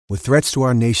With threats to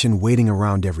our nation waiting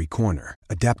around every corner,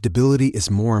 adaptability is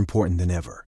more important than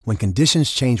ever. When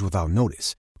conditions change without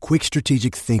notice, quick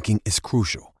strategic thinking is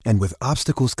crucial. And with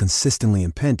obstacles consistently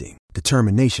impending,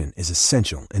 determination is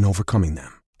essential in overcoming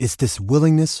them. It's this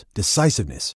willingness,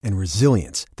 decisiveness, and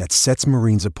resilience that sets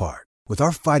Marines apart. With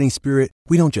our fighting spirit,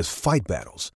 we don't just fight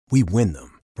battles, we win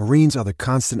them. Marines are the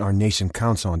constant our nation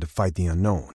counts on to fight the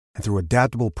unknown. And through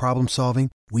adaptable problem solving,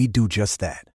 we do just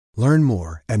that. Learn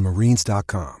more at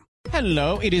marines.com.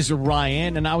 Hello, it is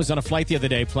Ryan, and I was on a flight the other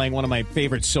day playing one of my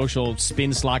favorite social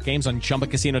spin slot games on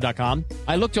ChumbaCasino.com.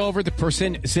 I looked over at the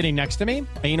person sitting next to me,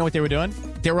 and you know what they were doing?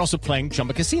 They were also playing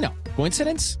Chumba Casino.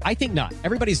 Coincidence? I think not.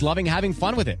 Everybody's loving having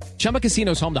fun with it. Chumba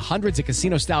Casino is home to hundreds of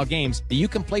casino-style games that you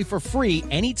can play for free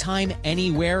anytime,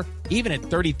 anywhere, even at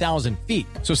 30,000 feet.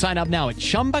 So sign up now at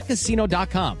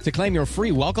ChumbaCasino.com to claim your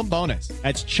free welcome bonus.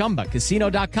 That's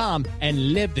ChumbaCasino.com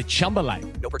and live the Chumba life.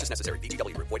 No purchase necessary.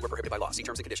 VGW. Void where prohibited by law. See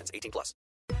terms and conditions. 18+.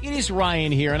 It is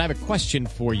Ryan here, and I have a question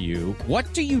for you.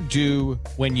 What do you do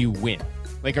when you win?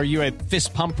 Like, are you a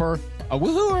fist pumper, a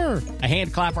woohooer, a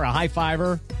hand clapper, a high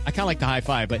fiver? I kind of like the high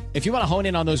five, but if you want to hone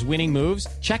in on those winning moves,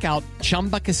 check out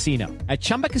Chumba Casino. At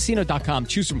ChumbaCasino.com,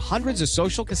 choose from hundreds of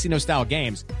social casino-style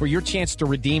games for your chance to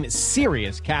redeem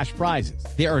serious cash prizes.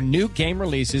 There are new game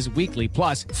releases weekly,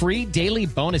 plus free daily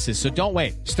bonuses, so don't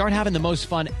wait. Start having the most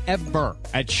fun ever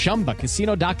at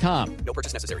ChumbaCasino.com. No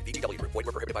purchase necessary. VGW. Void where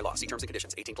prohibited by law. See terms and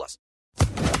conditions. 18+.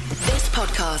 This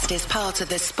podcast is part of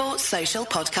the Sports Social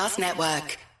Podcast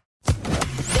Network.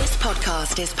 This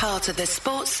podcast is part of the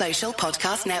Sports Social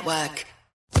Podcast Network.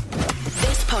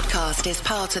 This podcast is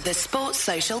part of the Sports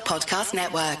Social Podcast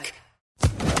Network.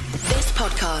 This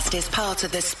podcast is part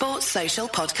of the Sports Social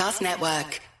Podcast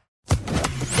Network.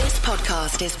 This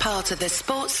podcast is part of the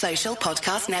Sports Social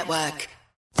Podcast Network.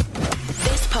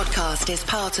 This podcast is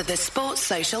part of the Sports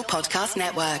Social Podcast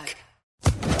Network.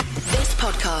 This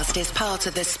podcast is part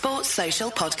of the Sports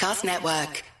Social Podcast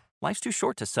Network. Life's too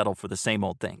short to settle for the same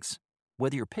old things.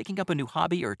 Whether you're picking up a new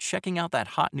hobby or checking out that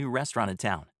hot new restaurant in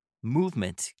town,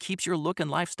 Movement keeps your look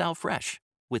and lifestyle fresh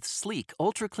with sleek,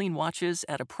 ultra-clean watches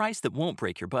at a price that won't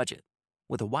break your budget.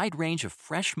 With a wide range of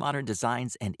fresh, modern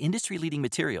designs and industry-leading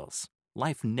materials,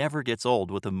 life never gets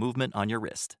old with a Movement on your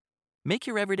wrist. Make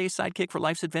your everyday sidekick for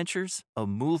life's adventures a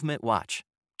Movement watch.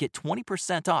 Get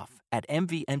 20% off at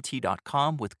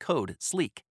MVMT.com with code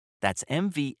SLEEK. That's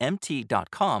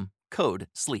MVMT.com, code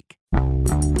SLEEK.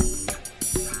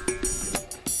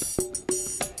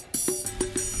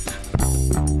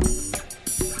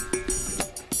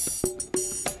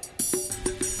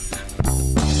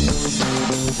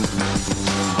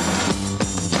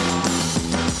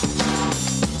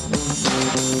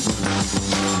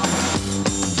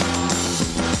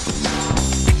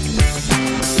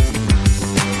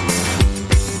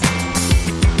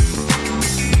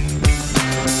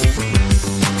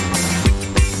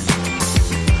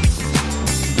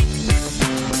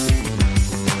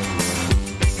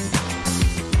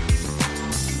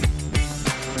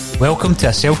 Welcome to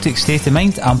A Celtic State of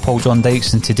Mind. I'm Paul John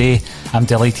Dykes, and today I'm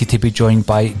delighted to be joined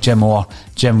by Jim Orr.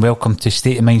 Jim, welcome to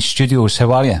State of Mind Studios.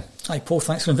 How are you? Hi Paul,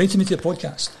 thanks for inviting me to the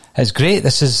podcast. It's great.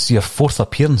 This is your fourth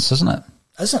appearance, isn't it?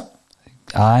 Is it?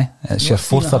 Aye, it's your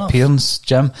fourth appearance,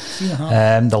 Jim.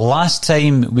 The last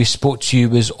time we spoke to you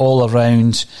was all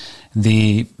around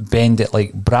the Bend at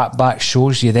like Bratback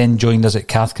shows. You then joined us at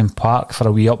Cathkin Park for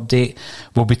a wee update.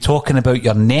 We'll be talking about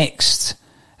your next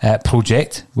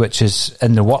project, which is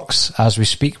in the works as we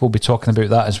speak. We'll be talking about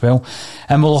that as well,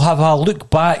 and we'll have a look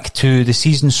back to the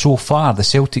season so far, the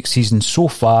Celtic season so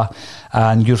far,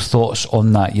 and your thoughts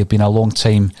on that. You've been a long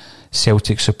time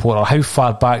Celtic supporter. How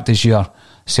far back does your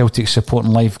Celtic supporting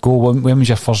life go? When was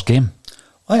your first game?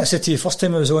 I think I said to you first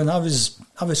time I was on, I was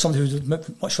somebody who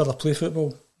would much rather play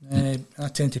football. I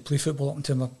tend to play football up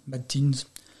until my mid-teens,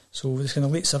 so it was kind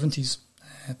of late 70s.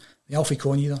 The Alfie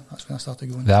Conn era, that's when I started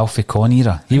going. The Alfie Conn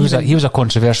era. He was a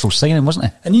controversial signing, wasn't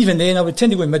he? And even then I would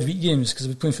tend to go in midweek games because I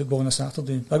was playing football on a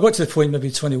Saturday. I got to the point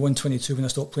maybe 21, 22 when I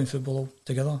stopped playing football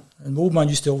altogether. And my old man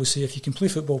used to always say, if you can play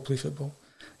football, play football.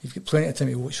 You've got plenty of time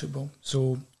to watch football.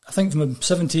 So I think from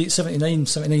 78,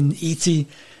 79, 80,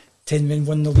 10 men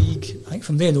won the league. I think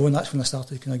from then on, that's when I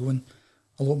started kind of going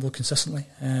a lot more consistently.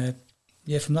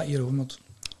 From that year onwards.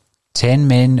 10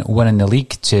 men winning the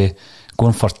league to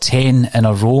going for 10 in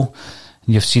a row.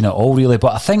 You've seen it all, really.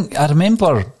 But I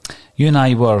remember you and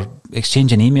I were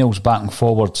exchanging emails back and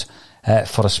forwards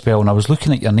for a spell, and I was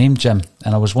looking at your name, Jim,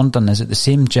 and I was wondering, is it the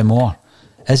same Jim Orr?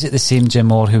 Is it the same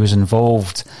Jim Orr who was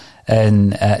involved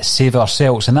in Save Our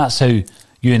Celts? And that's how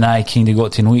you and I kind of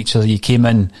got to know each other. You came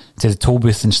in to the toll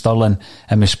booth in Stirling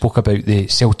and we spoke about the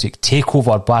Celtic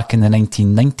takeover back in the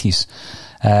 1990s.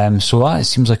 So that, it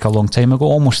seems like a long time ago,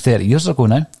 almost 30 years ago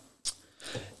now.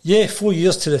 Yeah, 4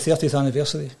 years to the 30th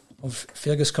anniversary of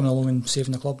Fergus coming along and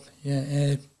saving the club.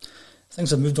 Yeah,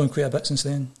 things have moved on quite a bit since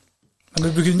then. I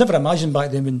mean, we could never imagine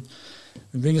back then when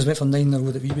Rangers went for 9 in a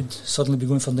row that we would suddenly be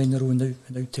going for 9 in a row and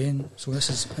now 10. So this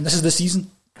is the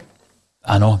season.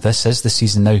 I know, this is the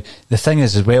season now. The thing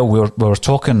is as well, we were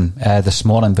talking this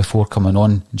morning before coming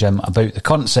on, Jim, about the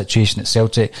current situation at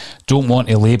Celtic. Don't want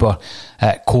to labour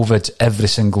COVID every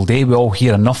single day. We all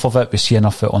hear enough of it, we see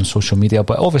enough of it on social media,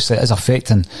 but obviously it is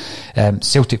affecting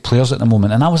Celtic players at the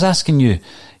moment. And I was asking you,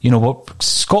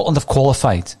 Scotland have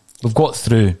qualified. We've got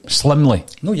through slimly.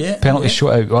 No, yeah. Penalty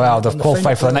shootout. Well, they've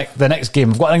qualified for the next game.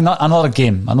 We've got another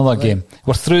game.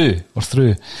 We're through.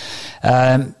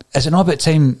 Is it not about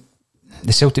time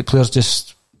the Celtic players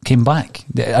just came back?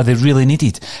 Are they really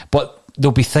needed? But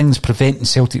there'll be things preventing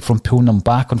Celtic from pulling them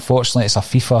back. Unfortunately, it's a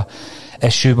FIFA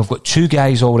issue. We've got 2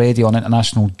 guys already on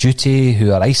international duty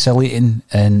who are isolating,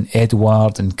 in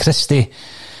Edouard and Christie.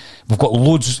 We've got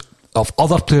loads of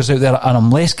other players out there, and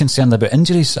I'm less concerned about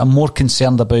injuries. I'm more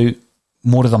concerned about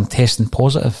more of them testing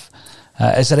positive.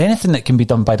 Is there anything that can be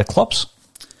done by the clubs?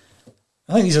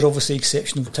 I think these are obviously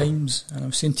exceptional times, and I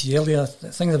was saying to you earlier,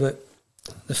 the thing about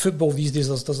the football these days,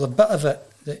 there's a bit of it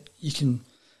that you can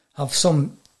have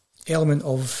some element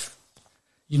of,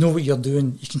 you know what you're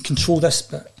doing, you can control this,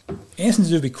 but anything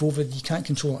to do with COVID, you can't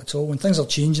control it at all, and things are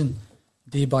changing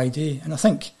day by day. And I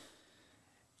think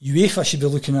UEFA should be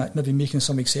looking at maybe making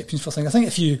some exceptions for things. I think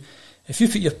if you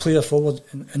put your player forward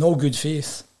in all good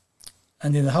faith,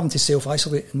 and then they're having to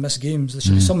self-isolate and miss games, there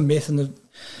should be some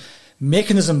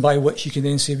mechanism by which you can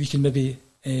then say we can maybe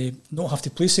not have to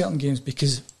play certain games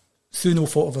because through no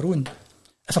fault of our own.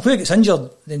 If a player gets injured,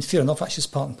 then fair enough, that's just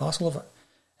part and parcel of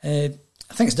it.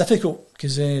 I think it's difficult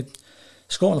because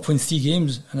Scotland are playing 3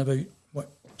 games in about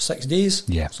 6 days,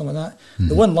 something like that. Mm-hmm.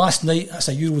 The one last night, that's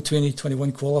a Euro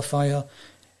 2021 qualifier.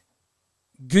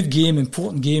 Good game,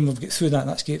 important game. We've got through that, and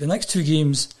that's great. The next 2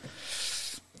 games,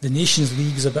 the Nations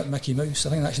League is a bit Mickey Mouse.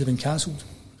 I think that should have been cancelled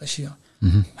this year.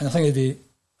 Mm-hmm. And I think it'd be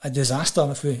a disaster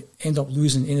if we end up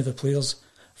losing any of the players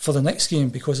for the next game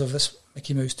because of this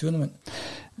Mickey Mouse tournament.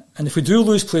 And if we do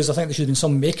lose players, I think there should have been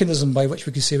some mechanism by which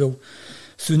we could say, well,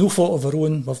 through no fault of our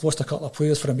own, we've lost a couple of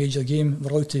players for a major game, we're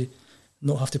allowed to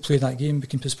not have to play that game, we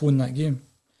can postpone that game.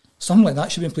 Something like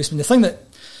that should be in place. I mean, the thing that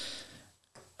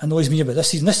annoys me about this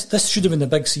season, this should have been the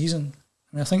big season.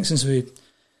 I mean, I think since we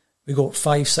got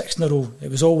 5, 6 in a row, it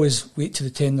was always wait to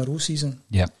the 10 in a row season.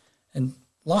 Yeah. And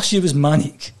last year was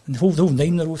manic, and the whole 9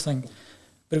 in a row thing.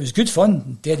 But it was good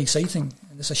fun, dead exciting.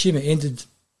 And it's a shame it ended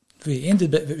the way it ended,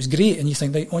 but it was great. And you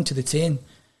think, right, on to the 10.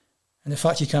 And the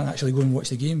fact you can't actually go and watch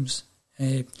the games.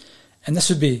 And this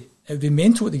would be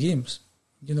mental at the games,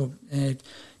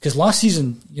 because last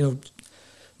season,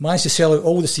 managed to sell out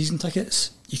all the season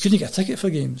tickets. You couldn't get a ticket for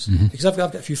games, because I've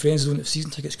got a few friends who don't have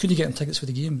season tickets, couldn't get them tickets for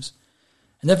the games.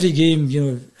 And every game,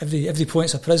 every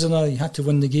point's a prisoner, you had to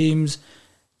win the games,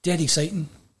 dead exciting.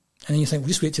 And then you think, we'll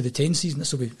just wait till the 10 season,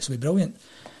 this will be brilliant.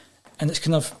 And it's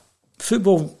kind of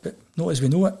football, but not as we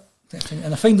know it.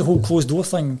 And I find the whole closed door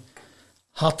thing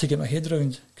hard to get my head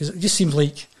around, because it just seems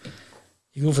like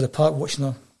you go over the park watching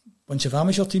a bunch of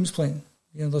amateur teams playing.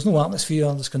 There's no atmosphere,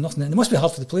 there's got nothing. And it must be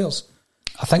hard for the players.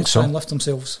 I think so. Try and lift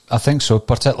themselves. I think so,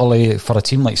 particularly for a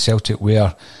team like Celtic,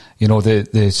 where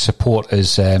the support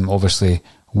is obviously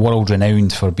world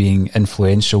renowned for being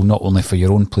influential, not only for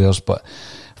your own players but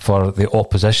for the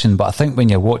opposition. But I think when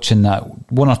you're watching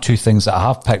that, 1 or 2 things that I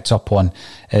have picked up on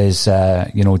is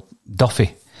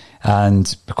Duffy.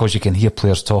 And because you can hear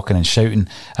players talking and shouting,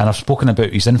 and I've spoken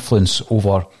about his influence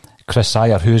over Chris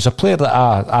Ayer, who is a player that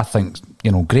I think,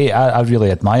 great. I really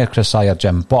admire Chris Ayer,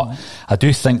 Jim, but I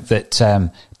do think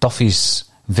that Duffy's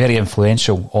very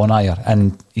influential on Ayer,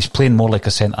 and he's playing more like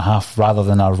a centre-half rather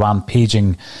than a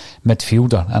rampaging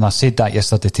midfielder. And I said that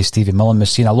yesterday to Stevie Millen. We've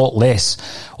seen a lot less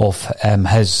of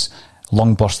his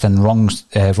long-bursting runs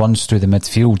through the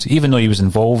midfield, even though he was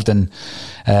involved in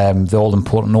the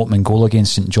all-important opening goal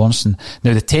against St Johnstone.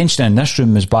 Now, the tension in this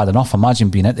room was bad enough. Imagine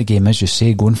being at the game, as you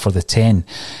say, going for the 10.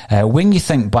 When you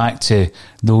think back to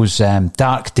those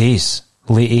dark days,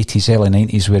 late 80s, early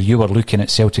 90s, where you were looking at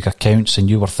Celtic accounts and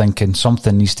you were thinking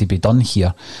something needs to be done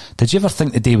here, did you ever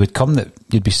think the day would come that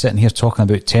you'd be sitting here talking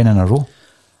about 10 in a row?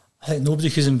 I think nobody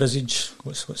could envisage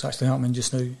what's actually happening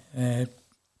just now.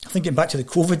 I think getting back to the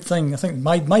COVID thing, I think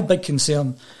my big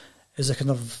concern is a kind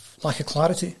of lack of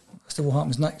clarity as to what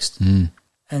happens next. And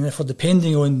if we're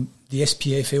depending on the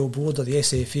SPFL board or the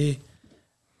SFA,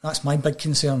 that's my big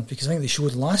concern, because I think they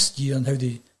showed last year and how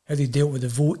they dealt with the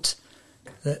vote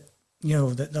that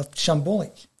that they're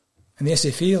shambolic, and the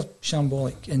SFA are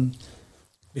shambolic, and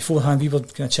beforehand we were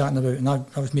kind of chatting about, and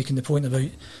I was making the point about,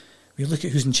 we look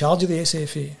at who's in charge of the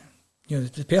SFA. You know,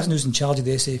 the person who's in charge of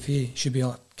the SFA should be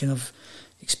a kind of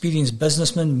experienced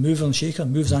businessman, mover and shaker,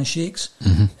 moves and shakes.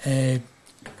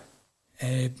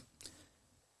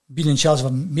 Being in charge of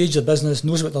a major business,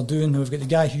 knows what they're doing. We've got the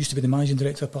guy who used to be the managing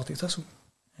director of Partick Thistle.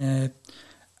 And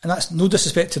that's no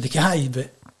disrespect to the guy, but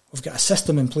we've got a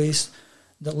system in place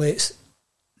that lets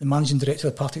the managing director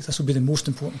of Partick Thistle be the most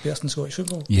important person in Scottish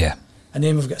football. Yeah. And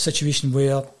then we've got a situation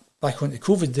where, back onto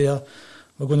COVID there,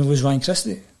 we're going to lose Ryan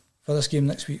Christie for this game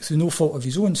next week through no fault of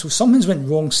his own. So something's went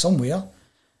wrong somewhere,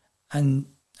 and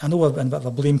I know we're in a bit of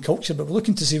a blame culture, but we're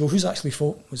looking to say, well, whose actually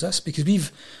fault was this? Because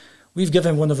we've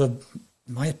given one of our,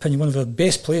 in my opinion, one of our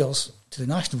best players to the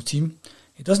national team.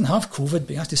 He doesn't have COVID, but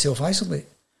he has to self-isolate.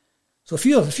 So if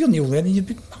you're Neil Lennon, you'd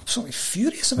be absolutely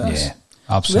furious about this. Yeah,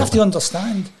 absolutely. So we have to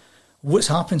understand what's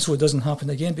happened so it doesn't happen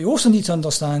again. But you also need to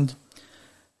understand,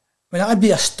 I'd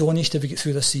be astonished if we get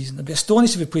through this season. I'd be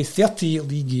astonished if we play 38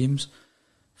 league games,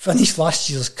 finish last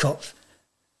year's cup,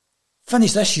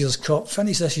 finish this year's cup,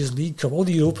 finish this year's League Cup, all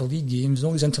the Europa League games and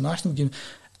all these international games.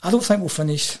 I don't think we'll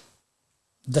finish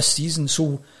this season.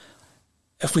 So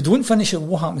if we don't finish it,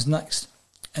 what happens next?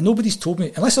 And nobody's told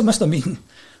me, unless I missed a meeting,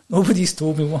 nobody's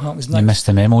told me what happens next. You missed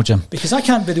the memo, Jim. Because I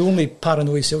can't be the only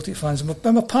paranoid Celtic fans.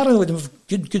 I'm paranoid, and we've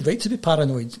good right to be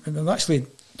paranoid. I'm actually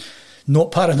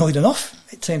not paranoid enough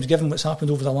at times, given what's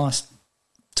happened over the last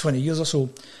 20 years or so.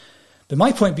 But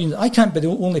my point being that I can't be the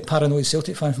only paranoid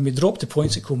Celtic fan when we dropped the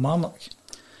points at Kilmarnock.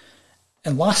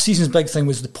 And last season's big thing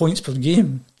was the points per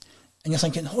game. And you're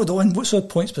thinking, hold on, what's our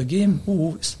points per game?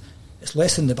 Oh, it's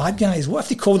less than the bad guys. What if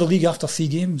they call the league after 3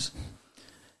 games?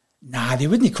 Nah, they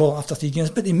wouldn't call it after 3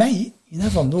 games, but they might. You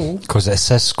never know. Because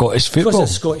it's Scottish football. Because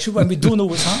it's Scottish football, and we don't know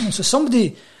what's happening. So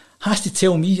somebody has to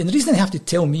tell me, and the reason they have to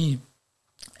tell me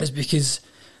is because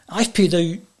I've paid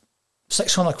out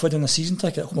 600 quid on a season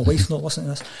ticket. I hope my wife's not listening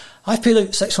to this. I've paid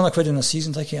out 600 quid on a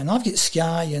season ticket, and I've got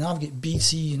Sky, and I've got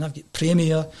BT, and I've got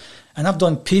Premier, and I've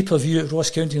done pay-per-view at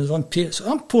Ross County, and I've done pay. So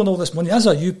I'm pouring all this money, as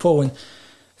are you, Paul, and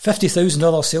 50,000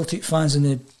 other Celtic fans, and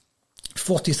the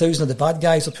 40,000 of the bad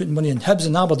guys are putting money in. Hibs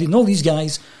and Aberdeen, all these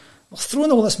guys are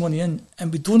throwing all this money in,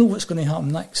 and we don't know what's going to happen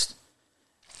next.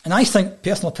 And I think,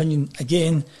 personal opinion,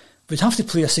 again, we'd have to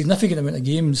play a significant amount of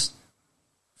games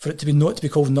for it to be not to be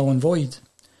called null and void.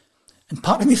 And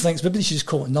part of me thinks maybe they should just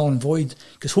call it null and void,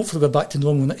 because hopefully we're back to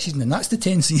normal next season, and that's the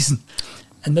 10th season.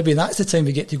 And maybe that's the time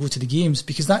we get to go to the games,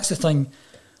 because that's the thing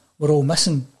we're all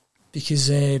missing. Because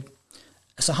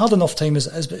it's a hard enough time as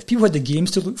it is, but if people had the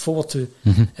games to look forward to,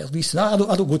 at least, and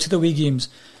I don't go to the away games,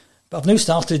 but I've now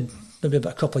started, maybe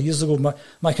about a couple of years ago,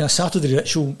 my kind of Saturday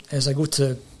ritual is I go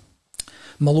to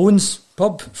Malone's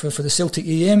pub for the Celtic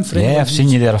AM. I've seen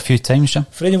you there a few times, Jim.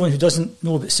 For anyone who doesn't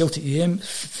know about Celtic AM,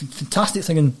 fantastic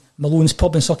thing in Malone's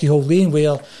pub in Suckyhall Lane,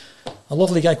 where a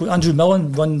lovely guy called Andrew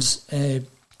Millen runs, there's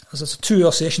a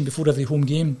 2-hour session before every home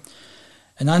game,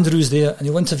 and Andrew's there, and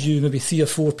he'll interview maybe 3 or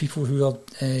 4 people who are,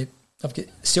 I've got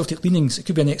Celtic leanings. It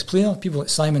could be an ex-player, people like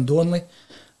Simon Donnelly.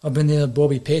 I've been there,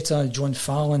 Bobby Petta, John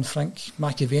Fallon, Frank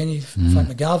McAvenny, Frank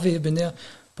McGarvey have been there,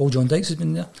 Paul John Dykes has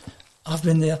been there, I've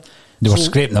been there. They were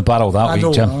scraping the barrel that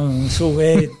week, Jim.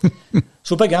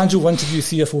 So Big Andrew will interview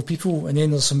 3 or 4 people, and then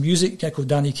there's some music. A guy called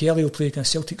Danny Kelly will play kind of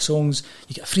Celtic songs.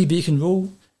 You get a free bacon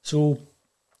roll. So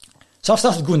I've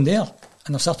started going there,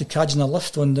 and I've started cadging a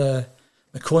lift on the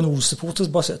McConnell's supporters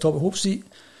bus at the top of Hope Street.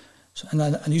 So, and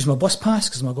I use my bus pass,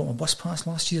 because I got my bus pass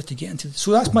last year to get into.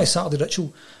 So that's my Saturday ritual,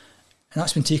 and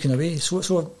that's been taken away. So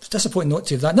it's disappointing not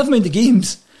to have that. Never mind the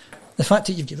games, the fact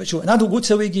that you've got ritual, and I don't go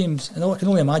to away games. I can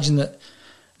only imagine that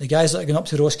the guys that are going up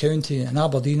to Ross County and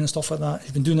Aberdeen and stuff like that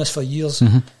have been doing this for years,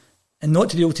 and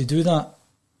not to be able to do that,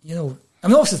 I mean,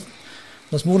 obviously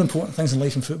there's more important things in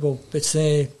life than football, but it's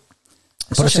a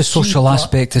social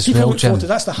aspect as well, Jim.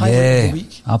 That's the highlight of the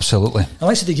week. Absolutely. And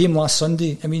like I said, the game last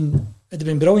Sunday, I mean, it'd have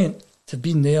been brilliant to have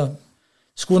been there,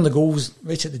 scoring the goals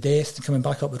right at the death and coming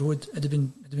back up the road. It'd have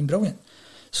been brilliant.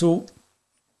 So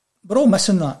we're all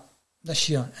missing that this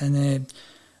year, and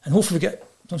hopefully we get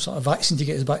some sort of vaccine to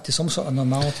get us back to some sort of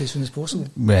normality as soon as possible.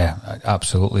 Yeah,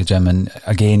 absolutely, Jim. And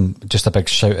again, just a big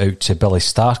shout out to Billy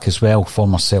Stark as well,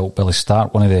 former Celtic Billy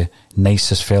Stark, one of the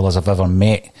nicest fellas I've ever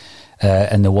met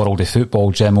in the world of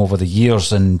football, Jim, over the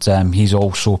years, and he's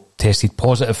also tested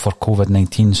positive for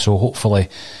COVID-19, so hopefully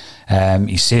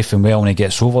he's safe and well when he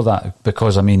gets over that,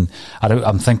 because I mean,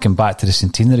 I'm thinking back to the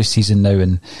centenary season now,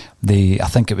 and I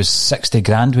think it was 60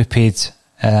 grand we paid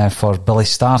for Billy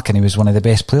Stark, and he was one of the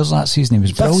best players that season. He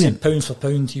was brilliant. Pound for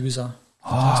pound, he was a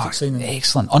fantastic signing.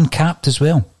 Excellent. Uncapped as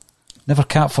well. Never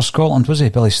capped for Scotland, was he,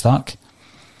 Billy Stark?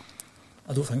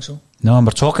 I don't think so. No, and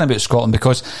we're talking about Scotland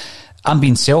because I'm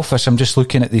being selfish. I'm just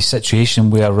looking at the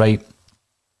situation where, right,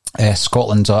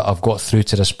 Scotland have got through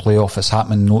to this playoff. It's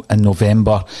happening in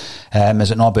November.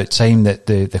 Is it not about time that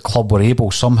the club were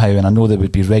able somehow, and I know there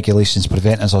would be regulations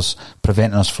preventing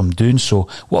us from doing so.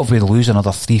 What if we lose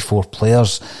another 3-4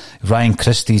 players? Ryan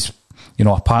Christie's,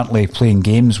 apparently playing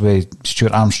games with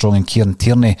Stuart Armstrong and Kieran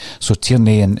Tierney. So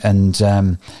Tierney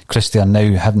and Christie are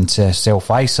now having to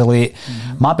self-isolate.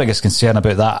 My biggest concern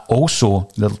about that, also,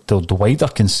 the wider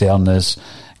concern is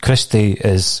Christie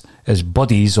is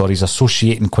buddies, or he's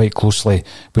associating quite closely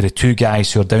with the two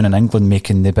guys who are down in England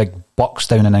making the big bucks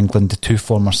down in England, the two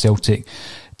former Celtic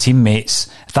teammates.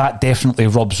 That definitely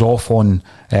rubs off on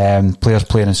players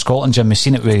playing in Scotland, Jim. We've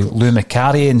seen it with Lou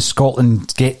Macari in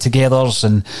Scotland get-togethers,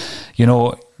 and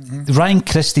Ryan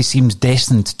Christie seems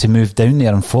destined to move down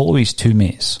there and follow his two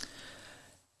mates.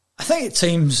 I think at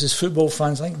times as football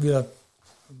fans, I think we're a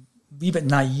wee bit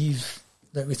naive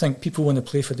that we think people want to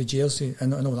play for the jersey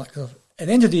and all that kind of. At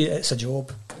the end of the day, it's a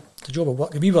job. It's a job of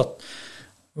work. We were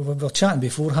chatting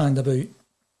beforehand about.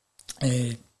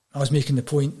 I was making the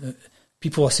point that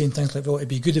people are saying things like, "Well, it'd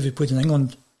be good if we played in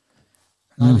England."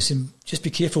 And I was saying, just be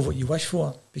careful what you wish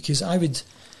for, because I'd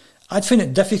find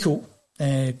it difficult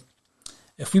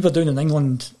if we were down in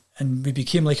England and we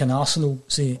became like an Arsenal,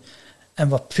 say,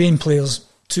 and we're paying players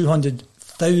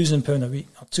 £200,000 a week,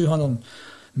 or 200.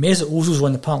 Mesut Ozil's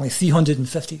one apparently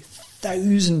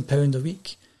 £350,000 a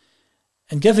week.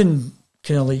 And given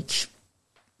kind of like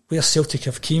where Celtic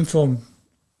have came from,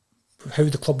 how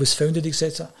the club was founded,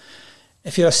 etc.,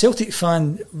 if you're a Celtic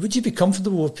fan, would you be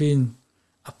comfortable with paying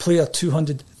a player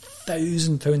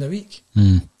 £200,000 a week?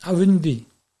 I wouldn't be.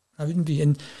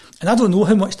 And I don't know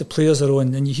how much the players are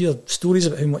on, and you hear stories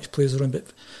about how much players are on, but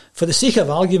for the sake of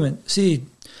argument, say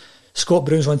Scott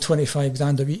Brown's on 25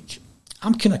 grand a week,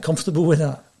 I'm kind of comfortable with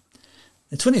that.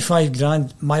 The 25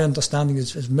 grand, my understanding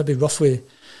is maybe roughly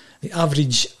the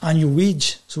average annual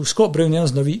wage. So Scott Brown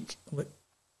earns in a week what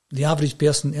the average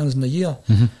person earns in a year.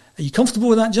 Are you comfortable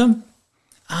with that, Jim?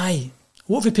 Aye.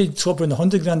 What if we paid Scott Brown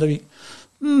 100 grand a week?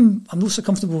 I'm not so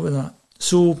comfortable with that.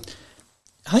 So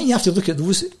I think you have to look at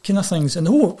those kind of things, and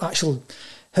the whole actual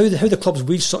how the club's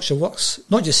wage structure works.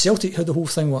 Not just Celtic, how the whole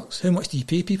thing works. How much do you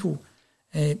pay people?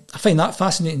 I find that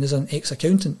fascinating as an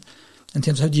ex-accountant in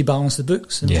terms of how do you balance the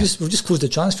books. And we've just closed the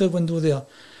transfer window there.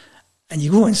 And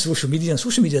you go on social media, and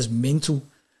social media is mental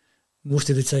most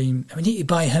of the time. We need to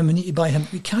buy him,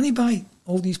 We can't buy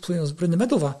all these players. We're in the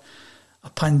middle of a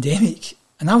pandemic.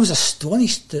 And I was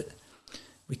astonished that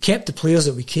we kept the players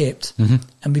that we kept,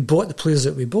 and we bought the players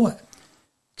that we bought.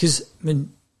 Because, and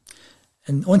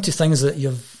on to things that you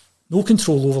have no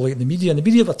control over, like the media. And the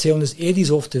media were telling us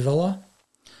Eddie's off to Villa,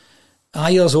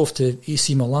 Ayer's off to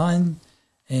AC Milan,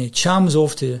 Cham's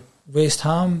off to West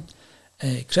Ham,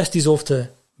 Christie's off to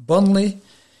Burnley,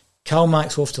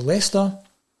 Calmack's off to Leicester,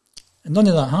 and none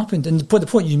of that happened. And the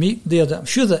point you make there, that I'm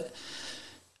sure that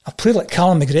a player like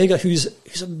Callum McGregor, who's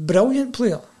a brilliant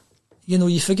player,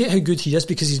 you forget how good he is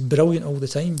because he's brilliant all the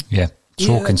time. Yeah,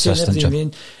 so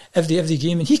consistent. Every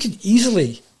game, and he could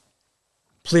easily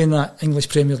play in that English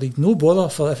Premier League, no bother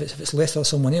for if it's Leicester or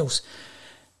someone else.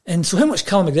 And so how much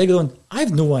Callum McGregor on, I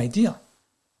have no idea.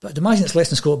 But I'd imagine it's less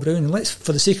than Scott Brown, and let's,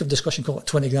 for the sake of discussion, call it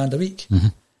 20 grand a week.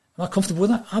 Am I comfortable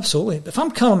with that? Absolutely. But if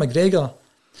I'm Callum McGregor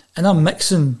and I'm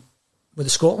mixing with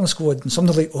the Scotland squad and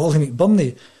somebody like Ollie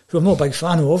McBurney, who I'm not a big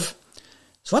fan of,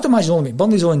 so I'd imagine Ollie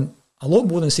McBurney's on a lot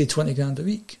more than, say, 20 grand a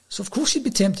week. So of course you'd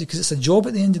be tempted, because it's a job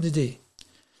at the end of the day.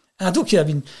 And I don't care,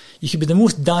 you could be the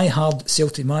most die-hard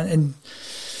Celtic man, and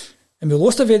we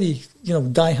lost a very,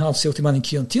 die-hard Celtic man in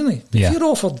Kieran Tierney. Yeah. If you're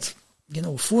offered,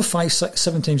 4, 5, 6,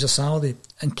 7 times your salary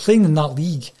and playing in that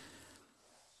league,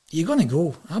 you're going to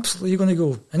go. Absolutely, you're going to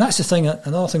go. And that's the thing,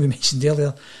 another thing we mentioned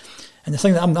earlier, and the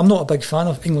thing that I'm not a big fan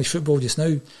of English football just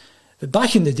now, but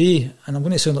back in the day, and I'm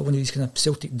going to sound like one of these kind of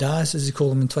Celtic dads, as they call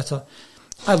them on Twitter,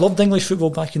 I loved English football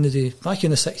back in the day, back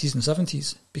in the 60s and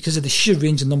 70s, because of the sheer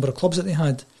range and number of clubs that they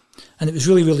had, and it was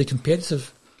really, really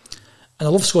competitive. And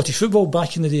I loved Scottish football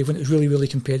back in the day when it was really, really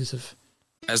competitive.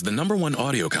 As the #1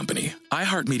 audio company,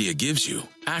 iHeartMedia gives you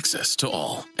access to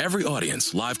all. Every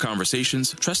audience, live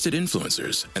conversations, trusted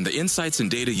influencers, and the insights and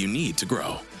data you need to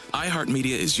grow.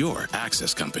 iHeartMedia is your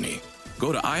access company.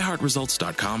 Go to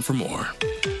iHeartResults.com for more.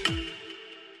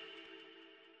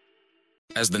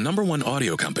 As the #1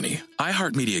 audio company,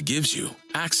 iHeartMedia gives you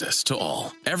access to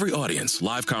all. Every audience,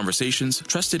 live conversations,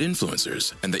 trusted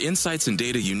influencers, and the insights and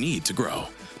data you need to grow.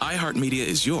 iHeartMedia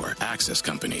is your access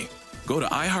company. Go to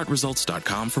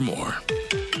iHeartResults.com for more.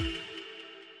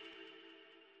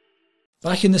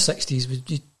 Back in the 60s,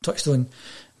 we touched on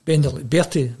bender like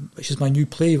Bertie, which is my new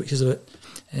play, which is about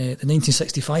the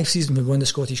 1965 season when we won the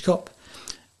Scottish Cup.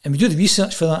 And we do the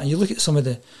research for that, and you look at some of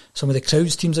the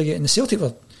crowds teams are getting. The Celtic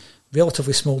were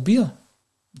relatively small beer.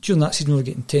 During that season we were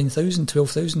getting 10,000,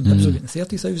 12,000, Hibs were getting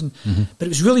 30,000. But it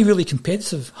was really, really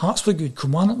competitive. Hearts were good,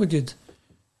 Kilmarnock were good.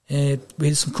 We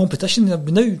had some competition there,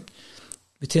 but now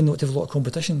we tend not to have a lot of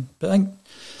competition. But I think,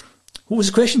 what was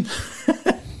the question?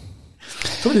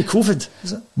 Probably COVID,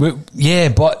 is it? Well, yeah,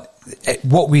 but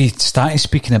what we started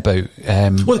speaking about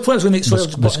well, the point I was going to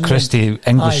make, was Christie,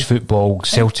 English football,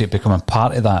 Celtic becoming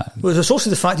part of that. Well, there's also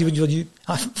the fact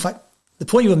the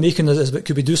point you were making is about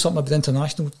could we do something about the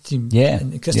international team? Yeah,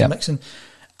 and Christie mixing.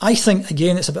 I think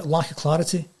again it's a bit lack of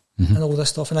clarity and all this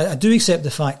stuff, and I do accept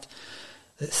the fact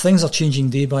that things are changing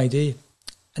day by day.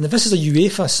 And if this is a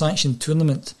UEFA sanctioned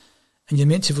tournament and you're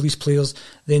meant to release players,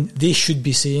 then they should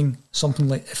be saying something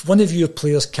like, if one of your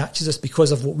players catches this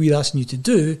because of what we're asking you to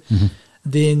do,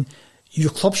 then your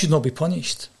club should not be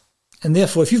punished. And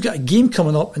therefore, if you've got a game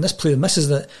coming up and this player misses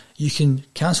that, you can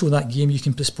cancel that game, you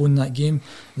can postpone that game.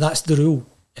 That's the rule.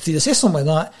 If they say something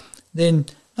like that, then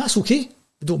that's okay.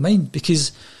 We don't mind,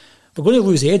 because we're going to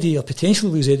lose Eddie, or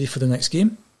potentially lose Eddie, for the next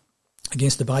game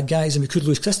against the bad guys, and we could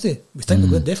lose Christie. We think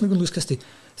we're definitely going to lose Christie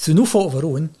through no fault of our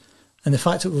own. And the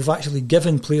fact that we've actually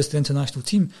given players to the international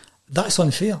team, that's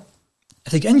unfair.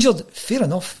 If they get injured, fair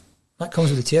enough. That comes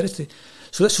with the territory.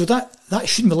 So that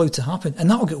shouldn't be allowed to happen, and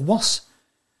that will get worse.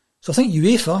 So I think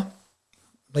UEFA,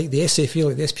 like the SFA,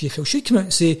 like the SPFL, should come out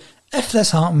and say, if this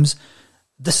happens,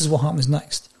 this is what happens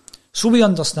next. So we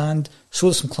understand, so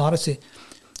there's some clarity.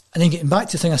 And then getting back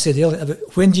to the thing I said earlier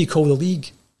about when do you call the league?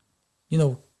 You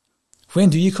know, when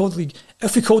do you call the league?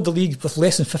 If we called the league with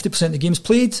less than 50% of the games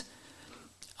played,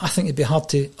 I think it'd be hard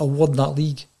to award that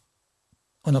league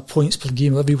on a points per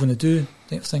game, whatever you want to do,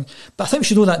 type of thing. But I think we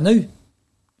should know that now.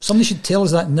 Somebody should tell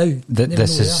us that now.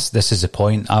 This is the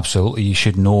point. Absolutely, you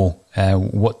should know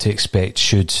what to expect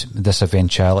should this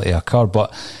eventuality occur.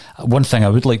 But one thing I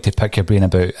would like to pick your brain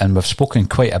about, and we've spoken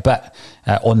quite a bit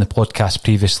on the podcast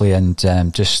previously, and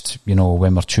just, you know,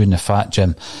 when we're chewing the fat,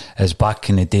 Jim, is back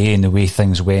in the day and the way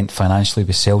things went financially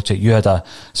with Celtic. You had a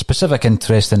specific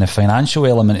interest in the financial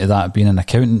element of that, being an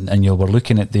accountant, and you were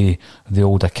looking at the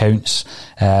old accounts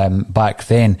back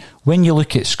then. When you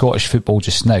look at Scottish football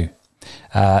just now,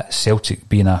 Celtic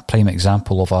being a prime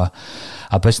example of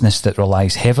a business that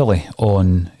relies heavily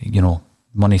on, you know,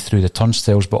 money through the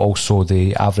turnstiles, but also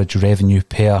the average revenue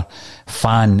per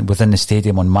fan within the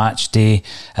stadium on match day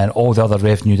and all the other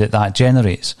revenue that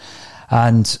generates.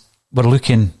 And we're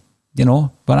looking, you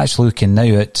know, we're actually looking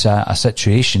now at a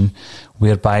situation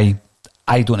whereby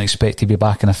I don't expect to be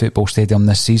back in a football stadium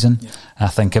this season. Yeah. I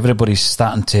think everybody's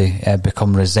starting to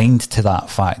become resigned to that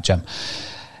fact, Jim.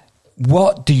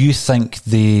 What do you think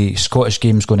the Scottish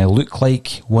game is going to look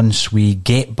like once we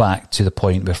get back to the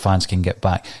point where fans can get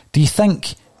back? Do you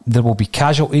think there will be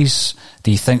casualties? Do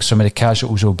you think some of the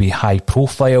casualties will be high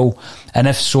profile? And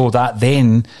if so, that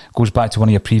then goes back to one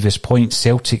of your previous points,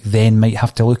 Celtic then might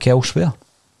have to look elsewhere?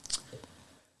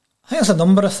 I think there's a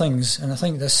number of things, and I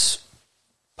think this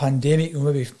pandemic will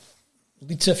maybe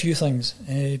lead to a few things.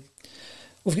 We've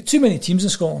got too many teams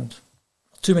in Scotland,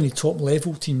 too many top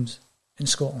level teams in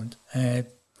Scotland.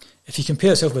 If you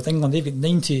compare yourself with England, they've got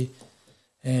 90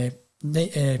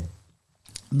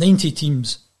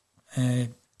 teams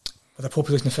with a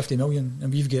population of 50 million,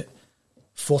 and we've got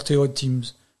 40 odd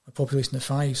teams with a population of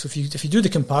 5. So if you do the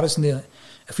comparison there,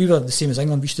 if we were the same as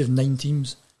England, we should have 9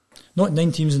 teams. Not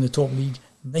 9 teams in the top league,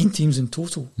 9 teams in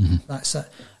total. That's it.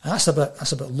 And that's a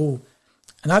bit low.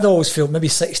 And I'd always felt maybe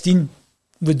 16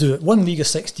 would do it. One league of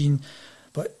 16.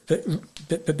 But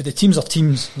the teams are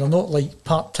teams. They're not like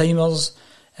part-timers.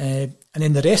 And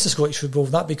then the rest of Scottish football,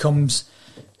 that becomes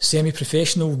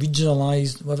semi-professional,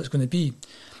 regionalised, whatever it's going to be.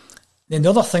 Then the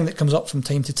other thing that comes up from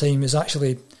time to time is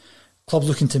actually clubs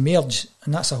looking to merge,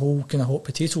 and that's a whole kind of hot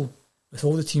potato with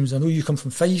all the teams. I know you come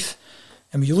from Fife,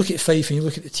 and when you look at Fife and you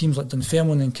look at the teams like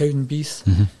Dunfermline and Cowdenbeath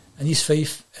and East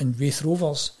Fife and Raith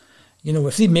Rovers, you know,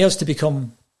 if they merge to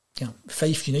become, you know,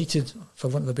 Fife United, for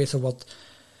want of a better word,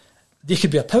 they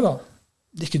could be a power.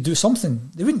 They could do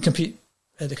something. They wouldn't compete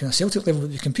at the kind of Celtic level,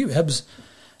 but they compete with Hibs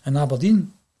and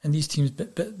Aberdeen and these teams.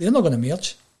 But they're not going to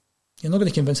merge. You're not going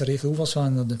to convince a Raith Rovers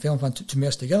fan or the Dunfermline fan to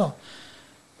merge together.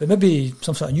 But maybe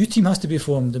some sort of new team has to be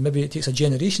formed, and maybe it takes a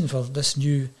generation for this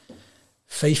new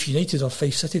Fife United or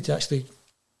Fife City to actually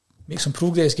make some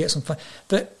progress, get some.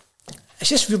 But it's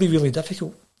just really, really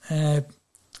difficult. With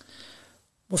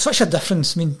such a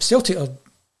difference, I mean, Celtic are,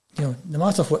 you know, no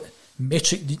matter what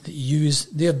metric that you use,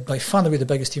 they're by far and away the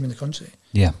biggest team in the country.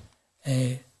 Yeah.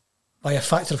 By a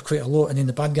factor of quite a lot, and then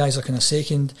the bad guys are kind of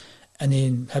second, and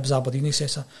then Hibs, Aberdeen,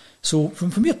 etc. So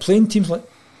from me playing teams like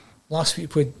last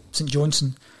week we played St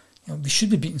Johnstone, we should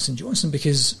be beating St Johnstone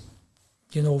because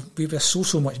we were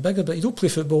so much bigger. But you don't play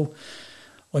football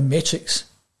on metrics.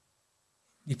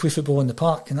 You play football in the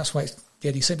park, and that's why it's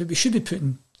dead exciting. But we should be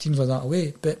putting teams like that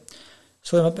away. But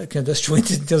so I'm a bit kind of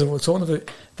disjointed in terms of what we're talking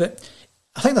about. But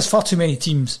I think there's far too many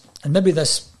teams, and maybe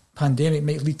this pandemic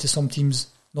might lead to some teams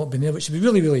not being there, which would be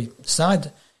really, really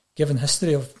sad given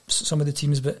history of some of the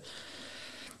teams. But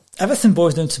everything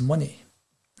boils down to money,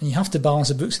 and you have to balance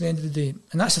the books at the end of the day.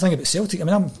 And that's the thing about Celtic. I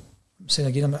mean, I'm saying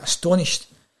again, I'm astonished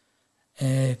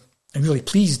and really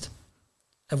pleased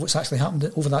at what's actually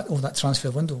happened over that transfer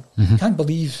window. Can't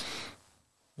believe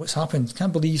what's happened.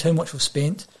 Can't believe how much we've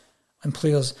spent on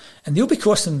players, and they'll be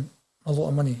costing a lot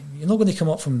of money. You're not going to come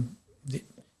up from the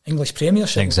English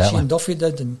Premiership. Exactly. Shane Duffy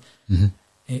did, and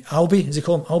Albie, as they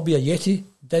call him, Albie Ayeti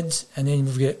did, and then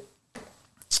we've got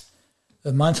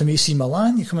the man from AC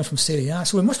Milan. You're coming from Serie A,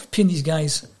 so we must be paying these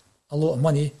guys a lot of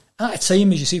money at a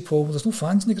time, as you say, Paul. There's no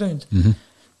fans in the ground,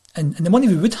 and the money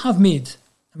we would have made.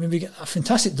 I mean, we get a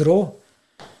fantastic draw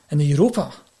in the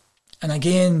Europa, and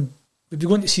again we'd be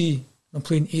going to see them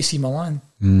playing AC Milan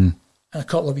in a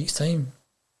couple of weeks' time.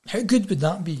 How good would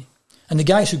that be? And the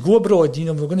guys who go abroad,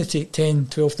 we're going to take 10,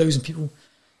 12,000 people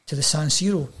to the San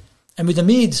Siro, and we'd have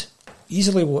made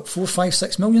easily 4, 5,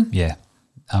 6 million. Yeah,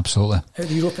 absolutely. Out of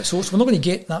the Europa. So we're not going to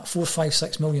get that 4, 5,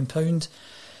 6 million pound.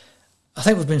 I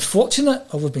think we've been fortunate,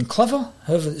 or we've been clever,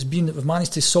 however it's been, that we've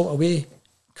managed to salt away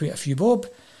quite a few bob.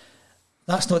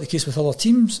 That's not the case with other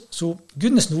teams. So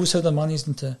goodness knows how they're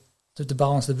managing to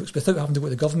balance the books without having to go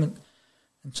to the government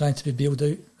and trying to be bailed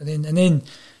out. And then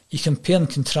you compare and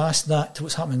contrast that to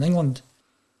what's happening in England,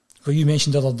 where you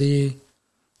mentioned the other day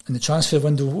in the transfer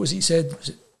window, what was it you said? Was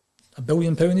it £1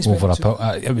 billion they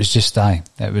spent? It was just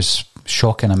it was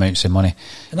shocking amounts of money.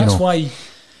 And that's why,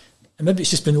 and maybe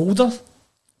it's just been older.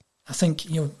 I think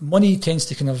money tends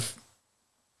to kind of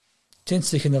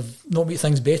not make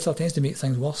things better, tends to make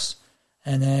things worse.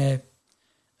 And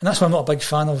that's why I'm not a big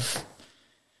fan of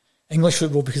English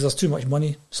football, because there's too much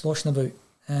money sloshing about.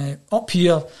 Up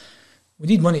here, we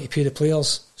need money to pay the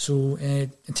players. So in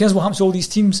terms of what happens to all these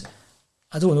teams,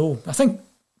 I don't know. I think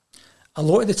a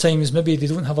lot of the times maybe they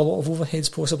don't have a lot of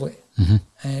overheads possibly.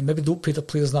 Maybe they don't pay the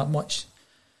players that much.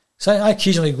 So I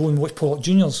occasionally go and watch Pollock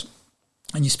Juniors,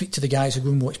 and you speak to the guys who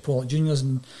go and watch Pollock Juniors,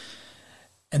 and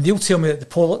they'll tell me that the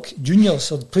Pollock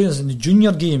Juniors, or the players in the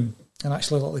junior game, are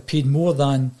actually likely paid more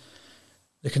than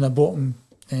the kind of bottom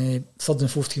third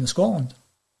and fourth team in Scotland.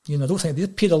 I don't think they're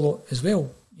paid a lot as well.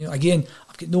 Again,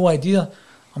 I've got no idea.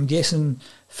 I'm guessing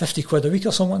 £50 a week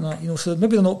or something like that. So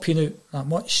maybe they're not paying out that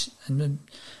much, and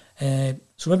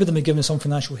so maybe they'll be giving some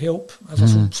financial help.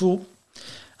 So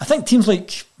I think teams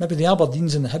like maybe the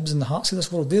Aberdeens and the Hibs and the Hearts of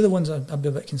this world, they're the ones I'd be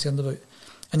a bit concerned about.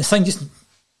 And the thing, just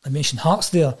I mentioned Hearts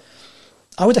there,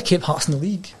 I would have kept Hearts in the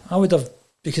league. I would have,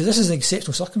 because this is an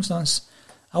exceptional circumstance.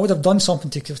 I would have done something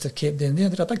to have kept them there.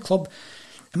 They're a big club.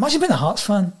 Imagine being a Hearts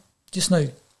fan just now.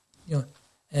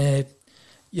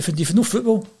 You've no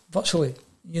football virtually.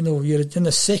 You're in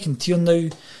the second tier now.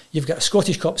 You've got a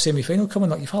Scottish Cup semi-final coming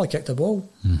up. You've hardly kicked a ball.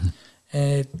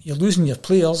 You're losing your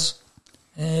players.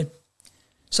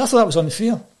 So I thought that was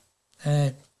unfair.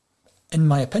 In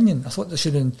my opinion, I thought there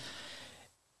should have been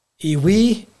a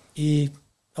way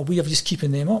of just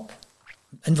keeping them up.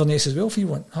 Inverness as well, if you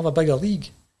want. Have a bigger league.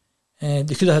 They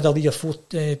could have had a league of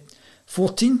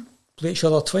 14, play each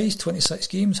other twice, 26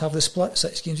 games, have the split,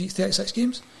 6 games each, 36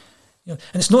 games. And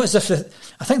it's not as if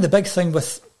I think the big thing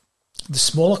with the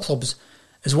smaller clubs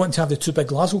is wanting to have the 2 big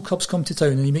Glasgow clubs come to town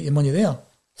and you make your money there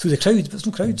through the crowd, but there's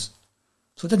no crowds.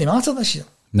 So it didn't matter this year.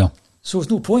 No. So there's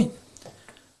no point.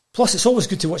 Plus, it's always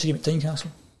good to watch a game at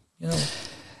Tynecastle.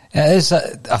 It is,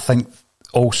 I think,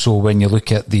 also when you look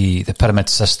at the pyramid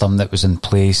system that was in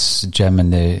place, Jim,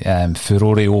 and the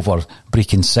furore over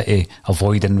Brecon City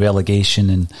avoiding relegation,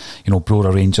 and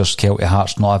Brora Rangers, Celtic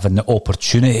Hearts not having the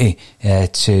opportunity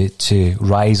to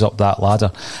rise up that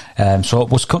ladder. So it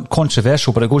was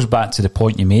controversial, but it goes back to the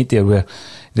point you made there, where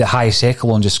the highest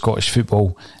echelons of Scottish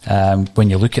football, when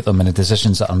you look at them and the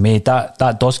decisions that are made,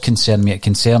 that does concern me. It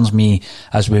concerns me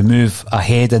as we move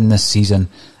ahead in this season.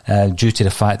 Due to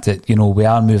the fact that we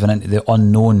are moving into the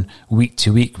unknown week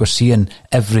to week. We're seeing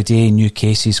every day new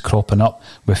cases cropping up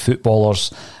with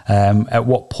footballers. At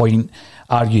what point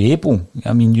are you able,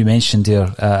 I mean, you mentioned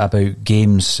there about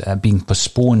games being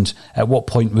postponed. At what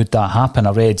point would that happen?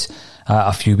 I read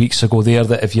a few weeks ago there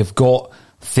that if you've got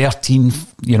 13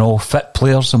 fit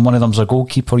players and one of them's a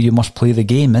goalkeeper, you must play the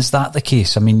game. Is that the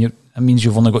case? I mean, It means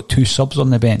you've only got 2 subs on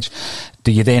the bench.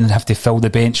 Do you then have to fill the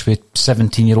bench with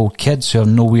 17-year-old kids who are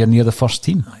nowhere near the first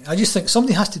team? I just think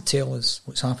somebody has to tell us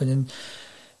what's happening.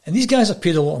 And these guys are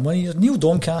paid a lot of money. Your Neil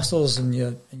Doncasters and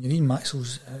your Ian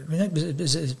Maxwell's. I mean,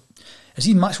 is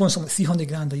Ian Maxwell something like 300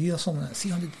 grand a year or something like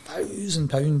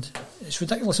 £300,000? It's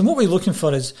ridiculous. And what we're looking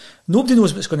for is, nobody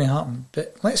knows what's going to happen,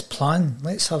 but let's plan.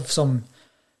 Let's have some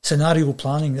scenario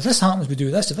planning. If this happens, we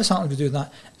do this. If this happens, we do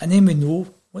that. And then we know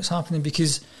what's happening,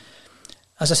 because,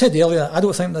 as I said earlier, I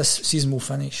don't think this season will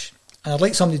finish. And I'd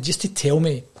like somebody just to tell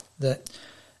me that,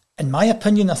 in my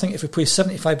opinion, I think if we play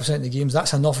 75% of the games,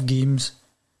 that's enough games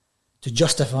to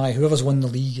justify whoever's won the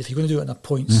league. If you're going to do it on a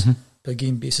points per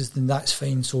game basis, then that's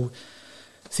fine. So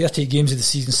 38 games of the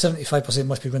season, 75%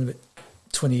 must be running about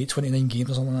 28, 29 games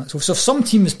or something like that. So if some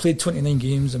team has played 29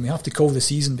 games and we have to call the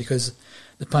season because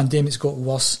the pandemic's got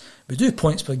worse, we do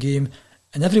points per game,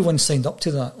 and everyone's signed up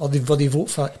to that, or they vote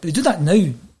for it. But they do that now.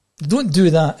 They don't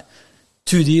do that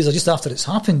 2 days or just after it's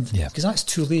happened, because that's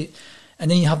too late.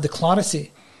 And then you have the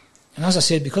clarity. And as I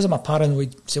said, because I'm a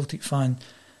paranoid Celtic fan,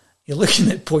 you're looking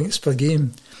at points per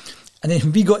game. And then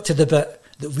when we got to the bit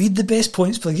that we had the best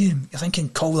points per game, you're thinking,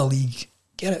 call the league.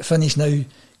 Get it finished now,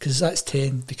 because that's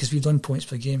 10, because we've done points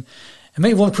per game. It might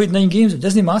have only played 9 games, it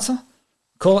doesn't matter.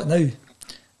 Call it now.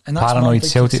 And that's paranoid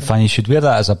Celtic fan, you should wear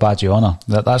that as a badge of honour.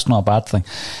 That's not a bad thing.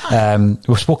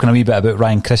 We've spoken a wee bit about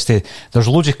Ryan Christie. There's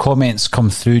loads of comments come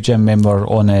through, Jim, when we're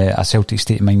on a Celtic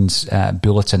State of Mind's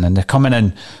bulletin, and they're coming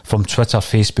in from Twitter,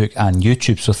 Facebook and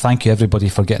YouTube, so thank you everybody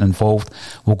for getting involved.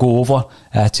 We'll go over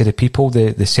to the people,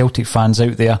 the Celtic fans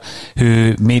out there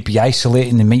who may be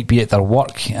isolating, they might be at their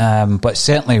work, but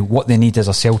certainly what they need is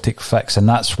a Celtic fix, and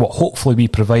that's what hopefully we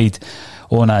provide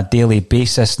on a daily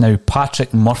basis. Now,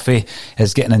 Patrick Murphy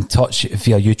is getting in touch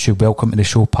via YouTube. Welcome to the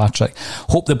show, Patrick.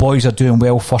 Hope the boys are doing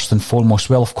well, first and foremost.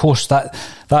 Well, of course,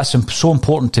 that's so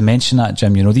important to mention that,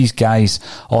 Jim. You know, these guys,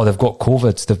 they've got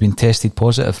COVID, they've been tested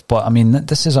positive, but I mean,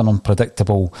 this is an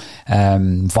unpredictable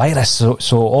virus.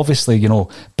 So obviously, you know,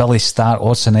 Billy Stark,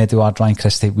 Odson, Edouard, Ryan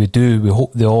Christie, we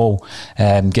hope they all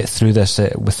get through this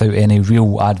without any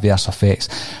real adverse effects.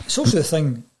 It's also the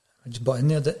thing, I just brought in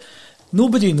there, that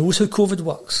nobody knows how COVID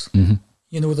works.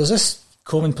 You know, there's this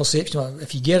common perception that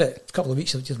if you get it a couple of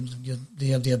weeks,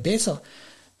 they're better.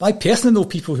 But I personally know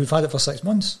people who've had it for 6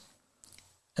 months,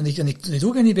 and they don't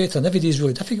get any better, and every day is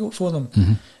really difficult for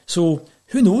them. So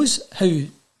who knows how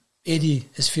Eddie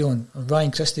is feeling, or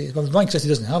Ryan Christie. Well, Ryan Christie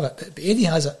doesn't have it, but Eddie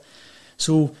has it.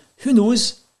 So who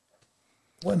knows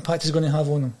what impact it's going to have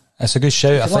on him. That's a good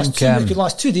shout. I think it could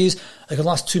last 2 days, it could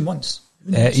last 2 months.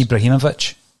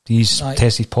 Ibrahimovic, he's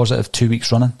tested positive 2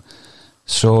 weeks running.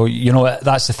 So, you know,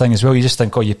 that's the thing as well. You just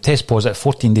think, you test positive,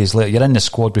 14 days later, you're in the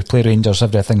squad, we play Rangers,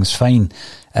 everything's fine.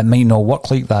 It might not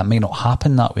work like that, it might not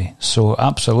happen that way. So,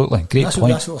 absolutely, great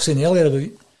point. That's what I was saying earlier about,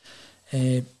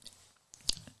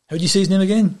 how do you say his name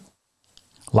again?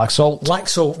 Laxalt.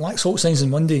 Laxalt signs on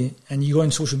Monday, and you go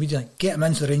on social media, get him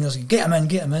in for the Rangers, get him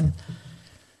in.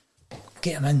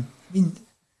 I mean,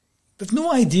 we've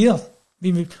no idea. I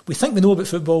mean, we think we know about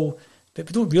football, but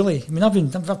we don't really. I mean, I've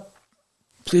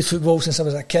played football since I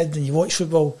was a kid, and you watch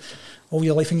football all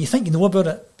your life, and you think you know about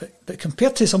it, but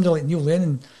compared to somebody like Neil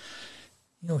Lennon,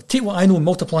 you know, take what I know and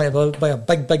multiply it by a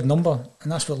big number,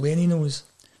 and that's what Lenny knows.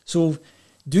 So,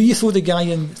 do you throw the guy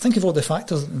in? Think of all the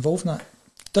factors involved in that.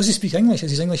 Does he speak English?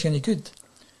 Is his English any good?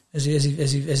 Is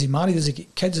he married? Does he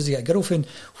get kids? Does he get a girlfriend?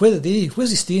 Where's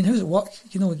he staying? How does it work?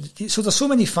 You know, so there's so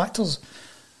many factors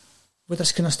with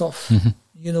this kind of stuff.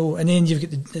 You know, and then you've got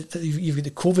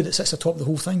the COVID that sits atop the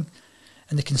whole thing,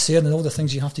 and the concern and all the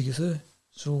things you have to go through.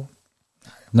 So,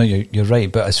 no, you're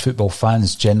right. But as football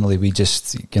fans, generally, we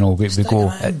just, you know, we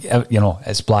go, you know,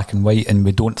 it's black and white, and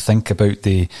we don't think about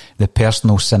the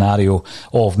personal scenario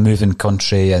of moving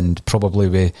country and probably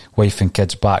with wife and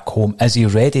kids back home. Is he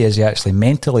ready? Is he actually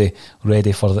mentally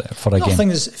ready for a game? The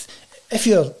thing is, if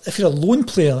you're a loan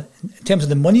player, in terms of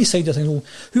the money side of things,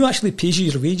 who actually pays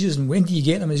you your wages, and when do you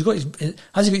get them? Has he got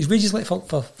his wages like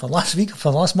for last week,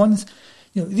 for last month?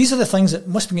 You know, these are the things that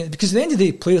must be, because at the end of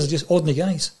the day, players are just ordinary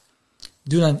guys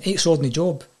doing an extraordinary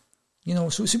job. You know,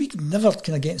 so we can never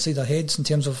kind of get inside our heads in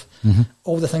terms of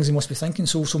all the things they must be thinking.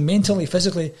 So mentally,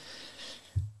 physically,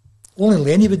 only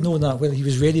Lenny would know that, whether he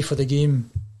was ready for the game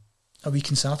a week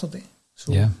on Saturday.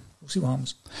 So we'll see what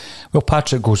happens. Well,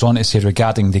 Patrick goes on to say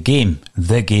regarding the game,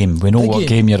 we know what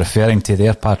game you're referring to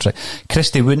there, Patrick.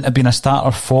 Christie wouldn't have been a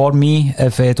starter for me.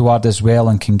 If Edouard is well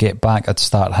and can get back, I'd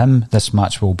start him. This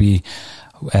match will be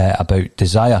about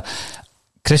desire.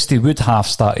 Christie would have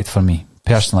started for me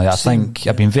personally. I think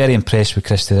I've been very impressed with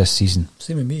Christie this season.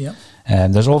 Same with me,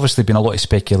 There's obviously been a lot of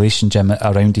speculation, Jim,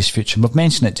 around his future. We've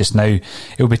mentioned it just now.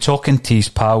 He'll be talking to his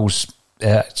pals,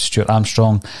 Stuart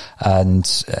Armstrong and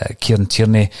Kieran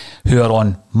Tierney, who are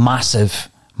on massive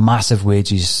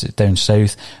wages down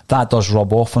south. That does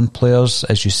rub off on players.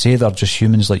 As you say, they're just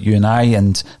humans like you and I,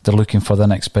 and they're looking for the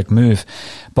next big move.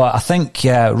 But I think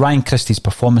Ryan Christie's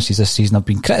performances this season have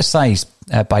been criticised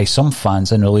by some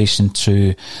fans in relation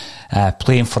to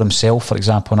playing for himself, for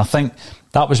example. And I think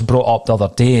that was brought up the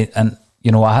other day, and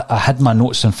you know, I had my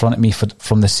notes in front of me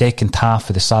from the second half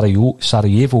of the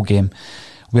Sarajevo game,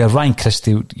 where Ryan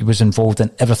Christie was involved in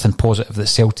everything positive that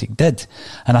Celtic did.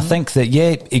 And I think that,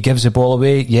 he gives the ball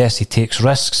away, yes, he takes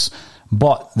risks,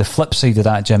 but the flip side of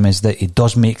that, Jim, is that he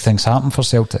does make things happen for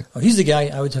Celtic. Well, he's the guy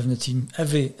I would have in the team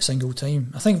every single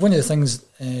time. I think one of the things,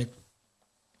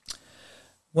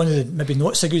 one of the maybe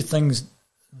not so good things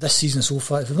this season so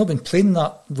far is we've not been playing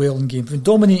that well in games. We've been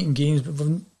dominating games, but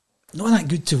we're not that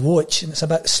good to watch, and it's a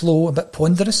bit slow, a bit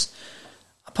ponderous,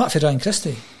 apart from Ryan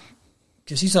Christie,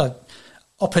 because he's a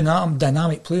up and at him,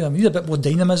 dynamic player. I mean, he's a bit more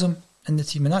dynamism in the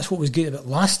team, and that's what was great about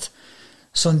last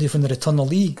Sunday when they returned the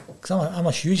Lee. Because I'm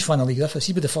a huge fan of Lee Griffiths.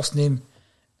 He'd be the first name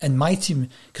in my team.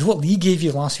 Because what Lee gave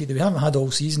you last week that we haven't had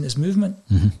all season is movement.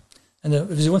 Mm-hmm. And it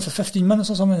was one for 15 minutes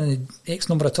or something, and he had X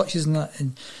number of touches and that,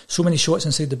 and so many shots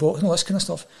inside the box and all this kind of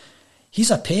stuff.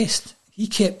 He's a pest. He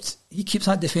keeps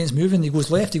that defence moving. He goes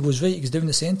left, he goes right, he goes down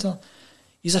the centre.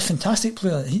 He's a fantastic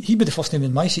player. He'd be the first name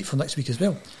in my seat for next week as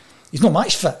well. He's not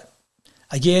match fit.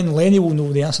 Again, Lenny will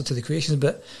know the answer to the questions,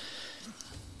 but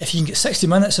if you can get 60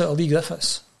 minutes out of Lee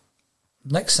Griffiths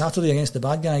next Saturday against the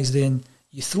bad guys, then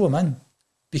you throw him in,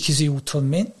 because he will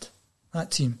torment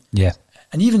that team. Yeah.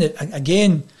 And even,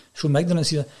 again, show my ignorance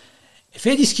here, if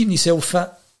Eddie's keeping himself fit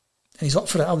and he's up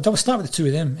for it, I would start with the two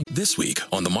of them. This week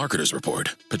on The Marketer's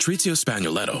Report, Patrizio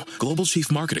Spagnoletto, Global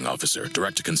Chief Marketing Officer,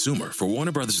 Direct-to-Consumer for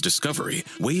Warner Brothers Discovery,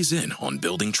 weighs in on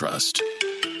building trust.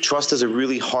 Trust is a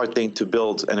really hard thing to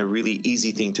build and a really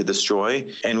easy thing to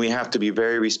destroy, and we have to be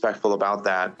very respectful about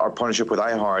that. Our partnership with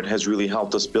iHeart has really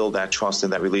helped us build that trust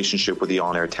and that relationship with the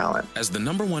on-air talent. As the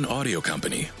 #1 audio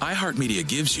company, iHeartMedia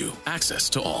gives you access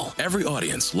to all. Every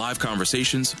audience, live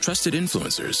conversations, trusted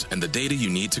influencers, and the data you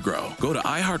need to grow. Go to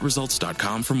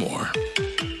iHeartResults.com for more.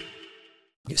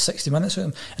 Get 60 minutes with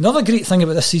him. Another great thing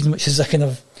about this season, which is a kind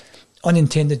of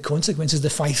unintended consequence, is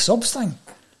the 5 subs thing.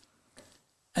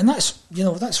 And that's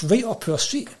right up our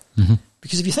street. Mm-hmm.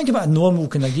 Because if you think about a normal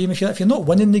kind of game, if you're not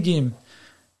winning the game,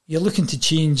 you're looking to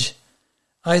change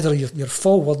either your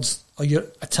forwards or your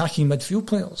attacking midfield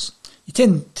players. You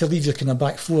tend to leave your kind of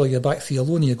back 4 or your back 3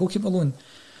 alone, and your goalkeeper alone.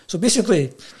 So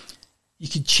basically, you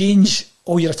could change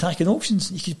all your attacking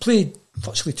options. You could play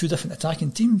virtually 2 different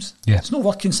attacking teams. Yeah. It's not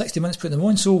working 60 minutes putting them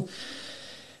on. So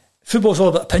football's all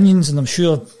about opinions, and I'm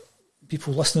sure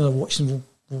people listening or watching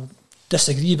will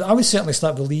disagree, but I would certainly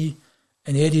start with Lee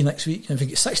and Eddie next week, and if we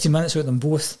get 60 minutes out of them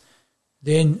both,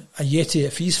 then a Yeti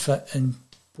if he's fit, and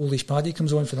Polish Paddy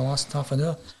comes on for the last half an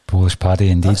hour. Polish Paddy,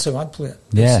 indeed. That's how I'd play it.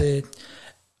 Yeah.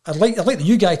 I'd like the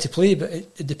new guy to play, but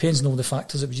it depends on all the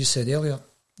factors that we just said earlier.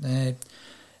 And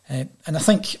I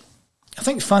think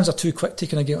fans are too quick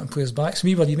taking a get on players' backs.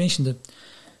 You mentioned the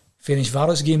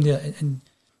Ferencváros game there,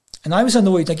 and I was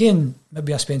annoyed again.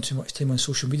 Maybe I spent too much time on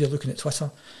social media looking at Twitter.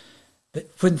 But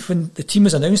when the team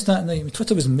was announced that night,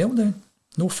 Twitter was in meltdown.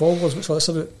 No forwards, what's all this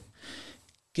about?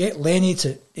 Get Lenny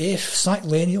to F, sack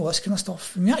Lenny, all this kind of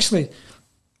stuff. I mean, actually,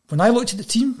 when I looked at the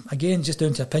team, again, just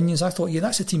down to opinions, I thought,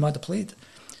 that's the team I'd have played.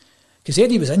 Because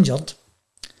Eddie was injured,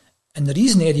 and the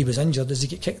reason Eddie was injured is he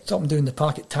got kicked up and down the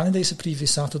park at Tannadice the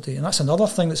previous Saturday, and that's another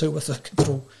thing that's out with their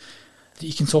control that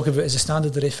you can talk about as a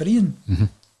standard of refereeing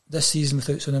this season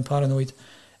without sounding paranoid.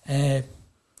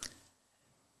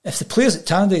 If the players at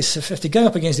Tannadice, if the guy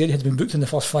up against Eddie had been booked in the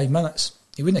first 5 minutes,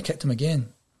 he wouldn't have kicked him again.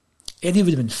 Eddie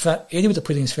would have been fit. Eddie would have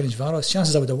played against Ferencváros.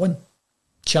 Chances are would have won.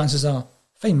 Chances are.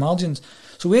 Fine margins.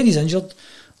 So Eddie's injured.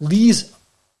 Lee's,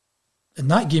 in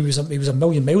that game, he was a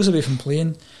million miles away from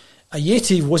playing.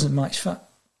 Ayeti wasn't match fit.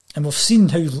 And we've seen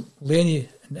how Lenny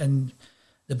and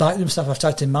the backroom staff have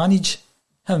tried to manage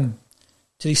him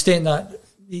to the extent that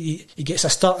he gets a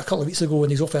start a couple of weeks ago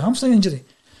and he's off with a hamstring injury.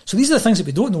 So these are the things that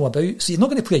we don't know about. So you're not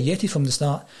going to play a Yeti from the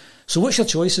start. So what's your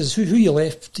choices? Who you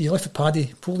left? You left with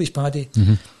Paddy, Polish Paddy.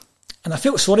 Mm-hmm. And I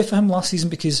felt sorry for him last season,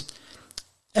 because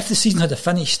if the season had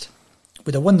finished,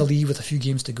 we'd have won the league with a few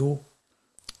games to go,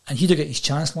 and he'd have got his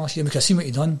chance last year, because I've seen what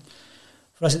he'd done.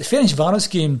 Whereas at the Ferencváros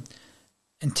game,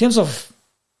 in terms of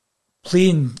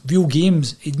playing real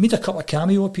games, he'd made a couple of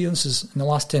cameo appearances in the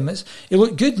last 10 minutes. He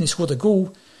looked good and he scored a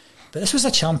goal, but this was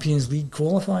a Champions League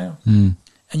qualifier. And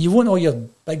you want all your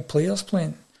big players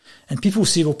playing. And people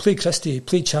say, well, play Christie,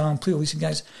 play Charm, play all these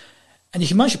guys. And you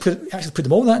can actually put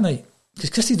them all that night, because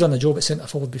Christie's done a job at centre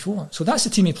forward before. So that's the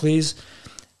team he plays,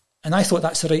 and I thought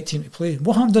that's the right team to play.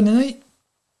 What happened on the night?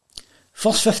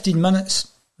 First 15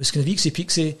 minutes was kind of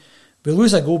eeksy-peeksy. We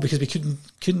lose a goal because we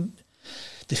couldn't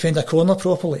defend a corner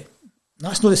properly.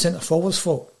 That's not the centre forward's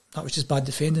fault. That was just bad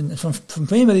defending. And from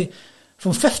memory,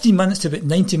 from 15 minutes to about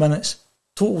 90 minutes,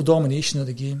 total domination of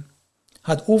the game.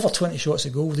 Had over 20 shots a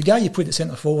goal. The guy you put at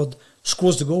centre forward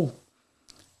scores the goal.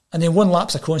 And then one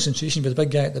lapse of concentration with the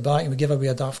big guy at the back, and we give away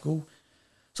a daft goal.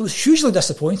 So it was hugely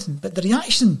disappointing. But the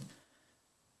reaction,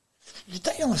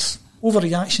 ridiculous.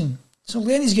 Overreaction. So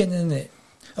Lenny's getting in the net.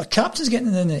 Our captain's getting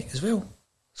in the net as well.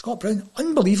 Scott Brown,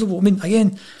 unbelievable. I mean,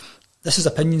 again, this is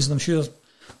opinions, and I'm sure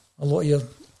a lot of your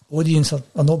audience are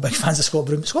not big fans of Scott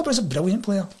Brown. Scott Brown's a brilliant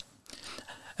player.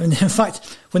 I mean, in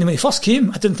fact, when he first came,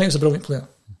 I didn't think he was a brilliant player.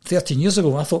 13 years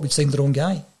ago, I thought we'd signed the wrong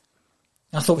guy.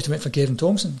 I thought we'd went for Kevin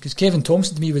Thompson, because Kevin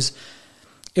Thompson to me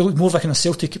he looked more like a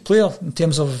Celtic player in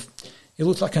terms of, he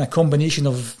looked like a kind of combination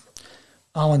of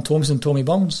Alan Thompson and Tommy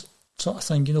Burns sort of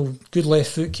thing, good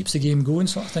left foot, keeps the game going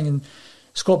sort of thing. And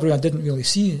Scott Brown I didn't really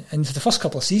see, and for the first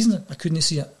couple of seasons I couldn't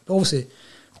see it. But obviously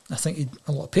I think he had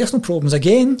a lot of personal problems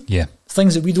again,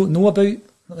 things that we don't know about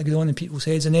that are going on in people's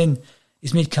heads. And then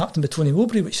he's made captain by Tony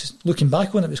Mowbray, which looking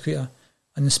back on it was quite an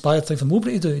inspired thing for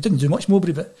Mowbray to do. He didn't do much,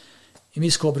 Mowbray, but he made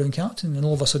Scott Brown captain, and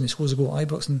all of a sudden he scores a goal at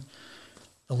Ibrox and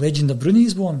the legend of Bruni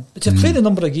is born. But to have played a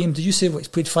number of games, did you say he's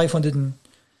played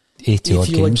 580 odd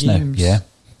games now? Yeah.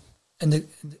 And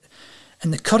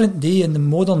the current day, in the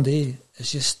modern day,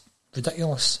 is just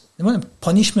ridiculous. The amount of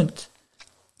punishment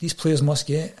these players must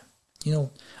get.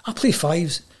 I play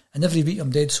fives, and every week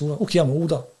I'm dead sore. Okay, I'm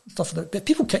older, stuff like that, but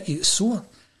people kick you, it's sore.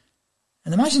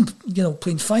 And imagine,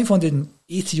 playing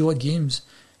 580 odd games.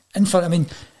 In fact, in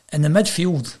the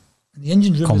midfield, in the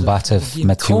engine room, combative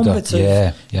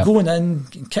midfielder, going in,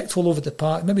 getting kicked all over the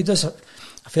park. Maybe does a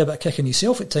fair bit of kicking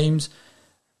himself at times,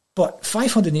 but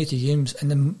 580 games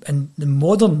in the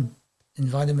modern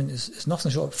environment is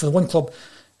nothing short, for one club,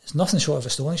 it's nothing short of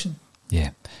astonishing.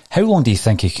 Yeah. How long do you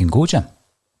think he can go, Jim?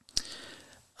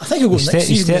 I think he'll go next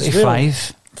season. He's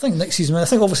 35. I think next season. I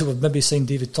think obviously we'll maybe sign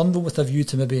David Turnbull with a view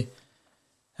to maybe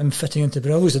him fitting into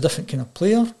Brunello. He's a different kind of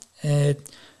player, and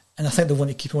I think they want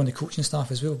to keep him on the coaching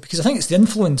staff as well, because I think it's the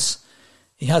influence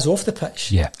he has off the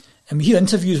pitch. Yeah. And we hear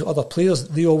interviews with other players,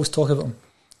 they always talk about him,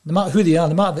 no matter who they are,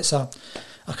 no matter if it's a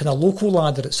kind of local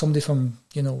lad or it's somebody from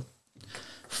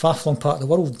far-flung part of the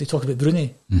world. They talk about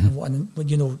Bruni and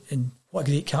what a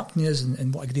great captain he is,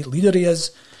 and what a great leader he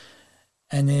is,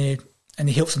 and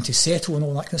he helps them to settle and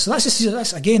all that kind of stuff. So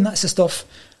that's the stuff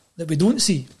that we don't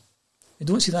see. We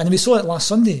don't see that, and we saw it last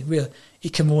Sunday where he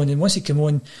came on, and once he came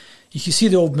on, you can see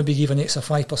they all maybe gave an extra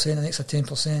 5%, an extra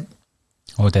 10%.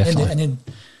 Oh, definitely. And then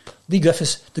Lee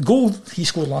Griffiths, the goal he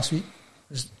scored last week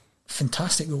was a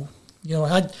fantastic goal.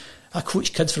 I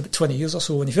coached kids for about 20 years or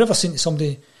so, and if you're ever saying to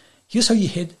somebody, here's how you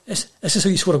head, this is how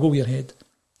you score a goal with your head.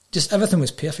 Just everything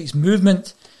was perfect. His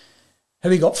movement, how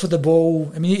he got up for the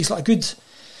ball. He's like a good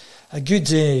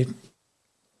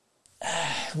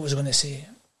what was I going to say?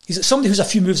 He's like somebody who's a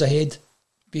few moves ahead,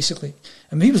 basically.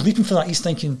 And when he was leaping for that, he's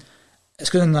thinking, it's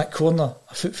going in that corner,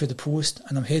 a foot through the post,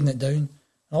 and I'm heading it down. And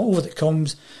all over it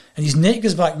comes, and his neck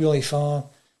goes back really far,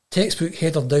 textbook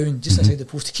header down, just inside the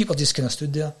post. The keeper just kind of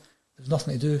stood there. There's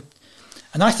nothing to do.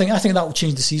 And I think that will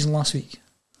change the season last week.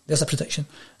 There's a prediction.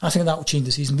 I think that will change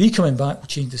the season. Lee coming back will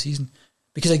change the season.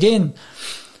 Because again,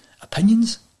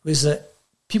 opinions was that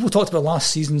people talked about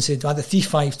last season and said, the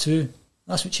 3-5-2,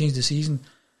 that's what changed the season.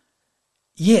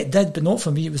 Yeah, it did, but not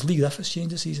for me. It was Lee Griffiths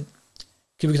changed the season.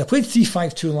 Because I played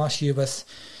 3-5-2 last year with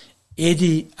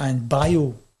Eddie and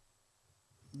Bayo.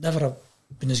 Never have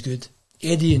been as good.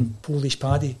 Eddie and Polish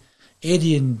Paddy.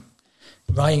 Eddie and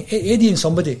Ryan. Eddie and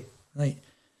somebody. Right.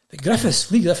 But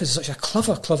Lee Griffiths is such a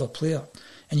clever player.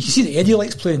 And you can see that Eddie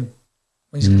likes playing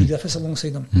when he's got Lee Griffiths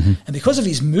alongside him. And because of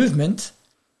his movement,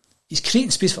 he's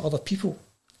creating space for other people.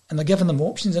 And they're giving them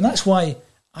options. And that's why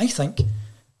I think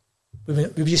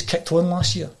we just kicked on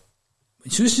last year.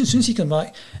 As soon as he came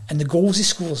back, and the goals he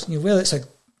scores, whether it's a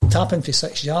tap in for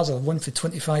 6 yards or one for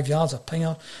 25 yards, a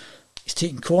pinger, he's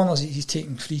taking corners, he's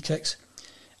taking free kicks.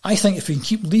 I think if we can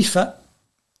keep Lee fit,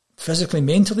 physically,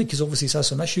 mentally, because obviously he's had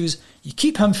some issues, you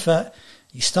keep him fit,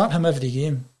 you start him every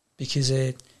game, because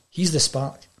he's the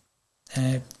spark.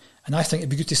 And I think it'd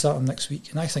be good to start him next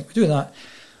week. And I think we do that,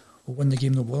 we'll win the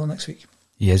game no bother next week.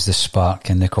 He is the spark,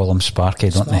 and they call him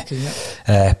Sparky, don't they?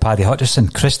 Yeah. Paddy Hutchison.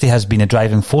 Christie has been a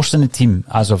driving force in the team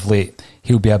as of late.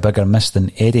 He'll be a bigger miss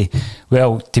than Eddie.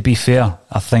 Well, to be fair,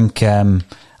 I think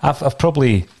I've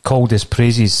probably called his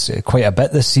praises quite a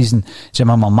bit this season. Jim,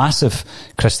 I'm a massive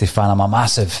Christie fan. I'm a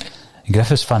massive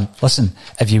Griffiths fan, listen,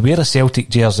 if you wear a Celtic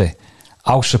jersey,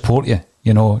 I'll support you,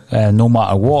 no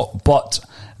matter what. But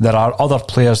there are other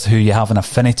players who you have an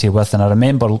affinity with, and I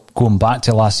remember going back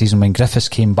to last season when Griffiths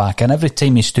came back, and every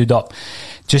time he stood up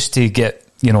just to get,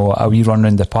 a wee run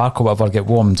round the park or whatever, get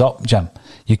warmed up, Jim,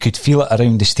 you could feel it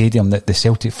around the stadium that the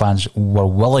Celtic fans were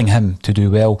willing him to do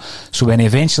well. So when he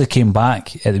eventually came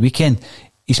back at the weekend,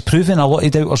 he's proven a lot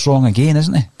of doubters wrong again,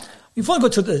 isn't he? We've only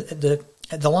got to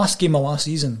the last game of last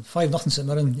season, 5-0 St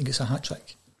Mirren, he gets a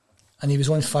hat-trick. And he was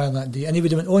on fire that day. And he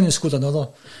would have went on and scored another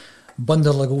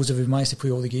bundle of goals if he managed to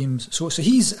play all the games. So I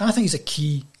think he's a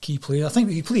key player. I think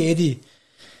if you play Eddie,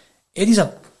 Eddie's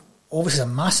obviously a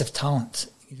massive talent.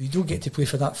 You don't get to play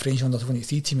for that French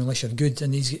under-23 team unless you're good,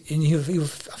 and he'll have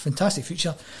a fantastic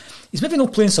future. He's maybe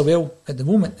not playing so well at the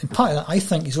moment, and part of that, I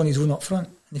think, he's on his own up front.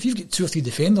 And if you've got 2 or 3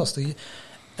 defenders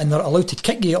and they're allowed to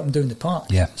kick you up and down the park,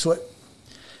 so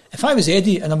if I was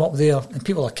Eddie and I'm up there and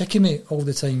people are kicking me all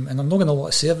the time and I'm not getting a lot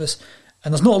of service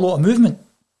and there's not a lot of movement,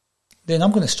 then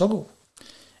I'm going to struggle.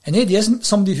 And Eddie isn't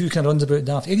somebody who can run about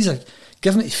daft. Eddie's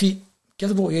give him the feet, give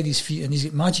the ball to Eddie's feet, and he's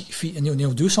got magic feet, and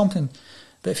he'll do something.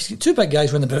 But if he's got 2 big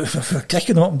guys running about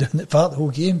kicking him up and down the park the whole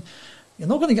game, you're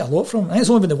not going to get a lot from him. I think it's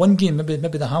only been the one game, maybe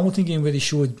the Hamilton game, where he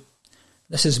showed,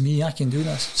 this is me, I can do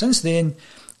this. Since then,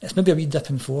 it's maybe a wee dip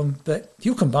in form, but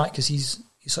he'll come back because he's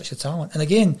such a talent. And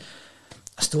again,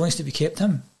 astonished that we kept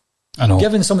him. I know.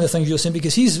 Given some of the things you're saying,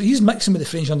 because he's mixing with the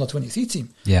French under-23 team.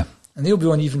 Yeah. And they'll be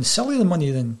on even sillier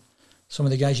money than some of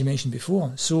the guys you mentioned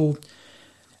before. So,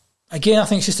 again, I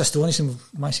think it's just astonishing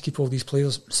we've managed to keep all these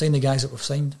players, sign the guys that we've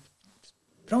signed.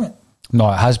 Brilliant.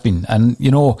 No, it has been. And,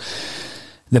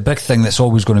 the big thing that's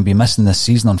always going to be missing this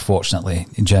season, unfortunately,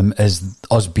 Jim, is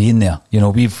us being there.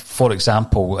 We've, for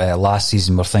example, last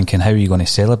season, we're thinking, how are you going to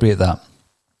celebrate that?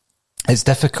 It's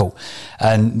difficult.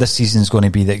 And this season's going to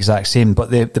be the exact same.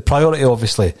 But the priority,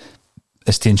 obviously,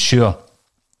 is to ensure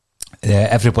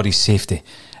everybody's safety.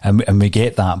 And we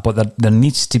get that, but there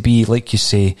needs to be, like you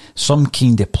say, some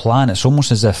kind of plan. It's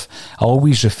almost as if I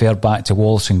always refer back to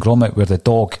Wallace and Gromit, where the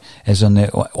dog is on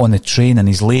the train and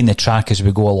he's laying the track as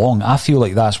we go along. I feel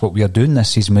like that's what we are doing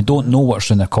this season. We don't know what's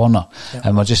in the corner,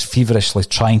 and we're just feverishly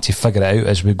trying to figure it out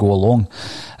as we go along.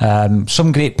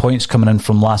 Some great points coming in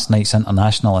from last night's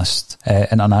international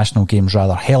games.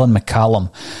 Helen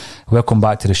McCallum, welcome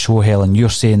back to the show, Helen. You're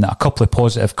saying that a couple of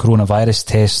positive coronavirus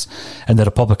tests in the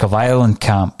Republic of Ireland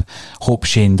camp. Hope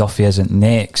Shane Duffy isn't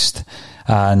next.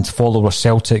 And follower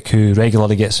Celtic, who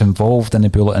regularly gets involved in the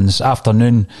bulletins.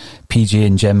 Afternoon, PJ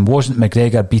and Jim. Wasn't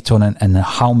McGregor, Beaton and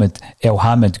El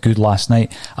Hamid good last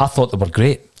night? I thought they were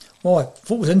great. Well,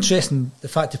 what was interesting, the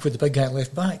fact they put the big guy at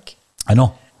left back. I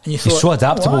know. And he's so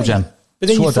adaptable, Jim. But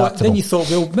then you thought,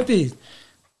 well, maybe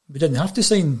we didn't have to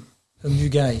sign a new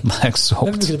guy.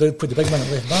 Maybe we could have put the big man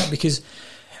at left back, because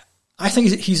I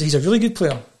think he's a really good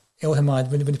player, El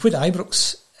Hamad. When he put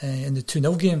Ibrox in the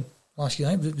 2-0 game last year,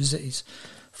 it was his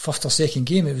first or second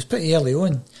game. It was pretty early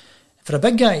on. For a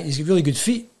big guy, he's got really good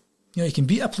feet. He can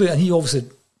beat a player, and he obviously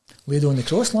laid on the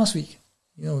cross last week.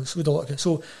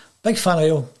 So big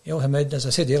fan of El Hamid. As I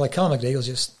said earlier, Callum McGregor's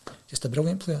just a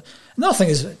brilliant player. Another thing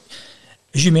is,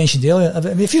 as you mentioned earlier,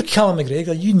 if you're Callum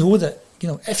McGregor, you know that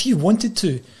if you wanted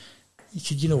to, you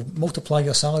could multiply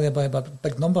your salary by a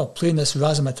big number playing this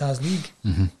Razzmatazz league.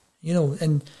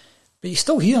 Mm-hmm. But he's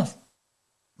still here,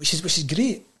 which is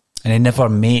great. And he never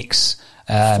makes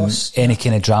any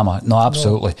kind of drama. No,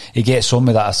 absolutely. No. He gets on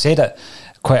with that. I said it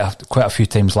quite a few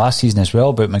times last season as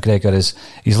well about McGregor.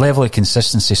 His level of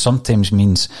consistency sometimes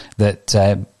means that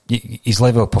his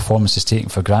level of performance is taken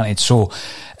for granted. So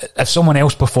if someone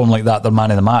else performed like that, they're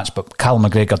man of the match, but Callum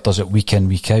McGregor does it week in,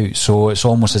 week out. So it's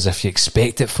almost as if you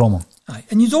expect it from him. Aye.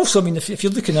 And you'd also, if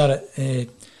you're looking at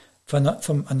it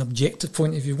from an objective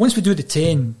point of view, once we do the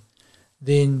 10,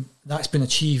 then that's been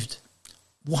achieved.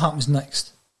 What happens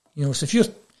next? So if you're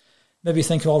maybe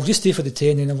thinking, I'll just stay for the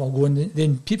 10 and then I'll go in,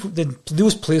 then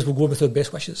those players will go with their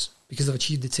best wishes because they've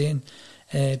achieved the 10.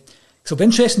 So it'll be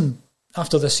interesting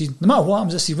after this season, no matter what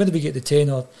happens this season, whether we get the 10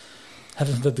 or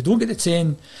if we don't get the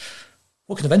 10,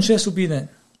 what kind of interest will be then?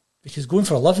 Because going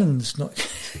for 11 is not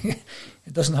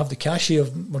it doesn't have the cachet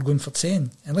of we're going for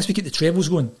 10 unless we get the trebles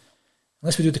going,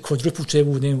 unless we do the quadruple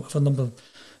treble, and then for number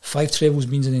 5 trebles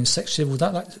means, and then 6 trebles.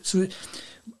 So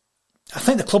I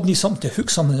think the club needs something to hook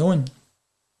something on,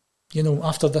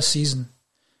 after this season.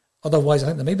 Otherwise, I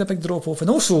think there might be a big drop off. And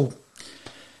also,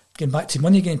 getting back to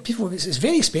money again, people, it's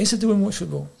very expensive to watch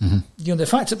football. Mm-hmm. The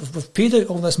fact that we've paid out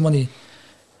all this money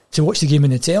to watch the game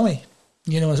in the telly,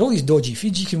 there's all these dodgy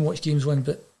feeds you can watch games on,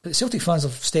 but Celtic fans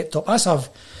have stepped up, as have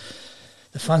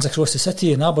the fans across the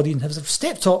city in Aberdeen have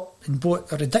stepped up and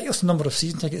bought a ridiculous number of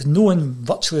season tickets, knowing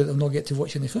virtually that they'll not get to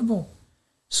watch any football.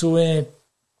 So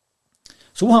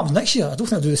what happens next year? I don't think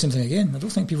they'll do the same thing again. I don't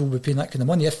think people will be paying that kind of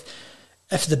money.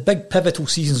 If the big pivotal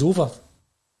season's over,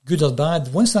 good or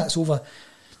bad, once that's over,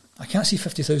 I can't see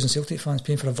 50,000 Celtic fans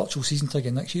paying for a virtual season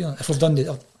ticket next year. If we've done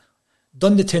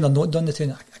the 10 or not done the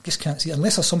 10, I just can't see it,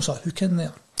 unless there's some sort of hook in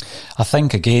there. I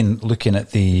think, again, looking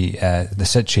at the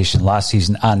situation last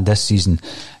season and this season,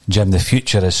 Jim, the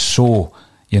future is so,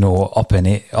 up in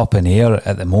air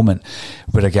at the moment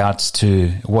with regards to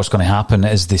what's going to happen.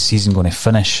 Is the season going to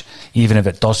finish? Even if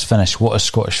it does finish, what is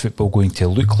Scottish football going to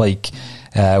look like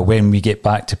when we get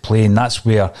back to playing? That's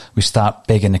where we start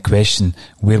begging the question,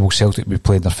 where will Celtic be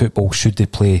playing their football? Should they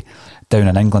play down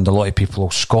in England? A lot of people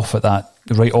will scoff at that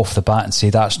right off the bat and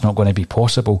say that's not going to be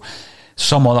possible.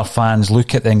 Some other fans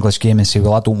look at the English game and say,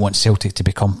 well, I don't want Celtic to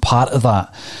become part of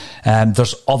that.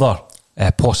 There's other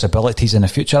possibilities in the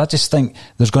future. I just think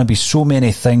there's going to be so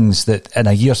many things that in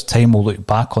a year's time we'll look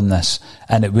back on this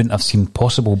and it wouldn't have seemed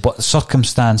possible. But the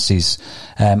circumstances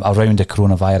around the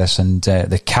coronavirus and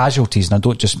the casualties, and I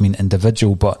don't just mean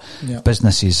individual but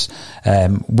businesses,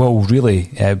 will really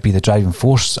be the driving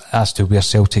force as to where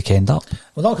Celtic end up.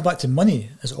 Well, that'll come back to money,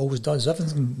 as it always does.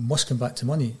 Everything must come back to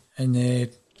money. And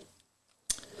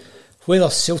whether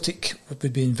Celtic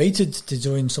would be invited to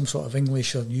join some sort of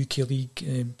English or UK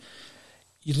league,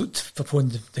 you looked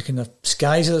upon the kind of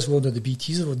Skies of this world or the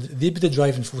BTs of the world, they'd be the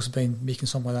driving force behind making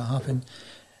something like that happen.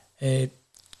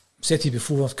 Said to you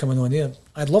before coming on air,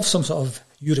 I'd love some sort of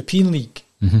European league,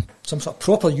 some sort of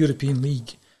proper European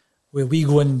league where we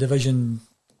go in Division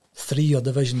 3 or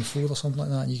Division 4 or something like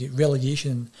that. You get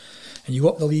relegation and you go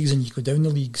up the leagues and you go down the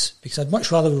leagues, because I'd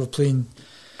much rather we were playing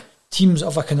teams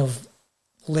of a kind of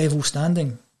level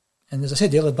standing. And as I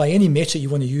said earlier, by any metric you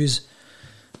want to use,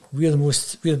 we're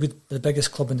the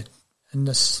biggest club in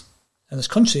this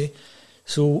country.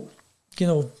 So, if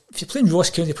you're playing Ross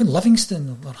County, you're playing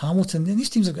Livingston or Hamilton, then these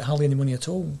teams have got hardly any money at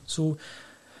all. So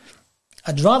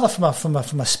I'd rather, from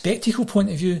a spectacle point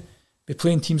of view, be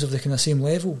playing teams of the kind of same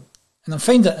level. And I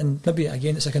find that, and maybe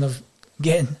again it's a kind of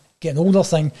getting older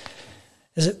thing,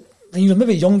 is that when you were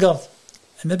maybe younger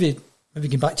and maybe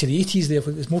going back to the 80s there,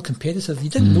 where it was more competitive, you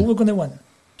didn't know we were going to win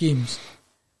games.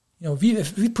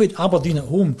 If we played Aberdeen at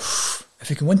home, if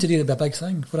we can win today, it'd be a big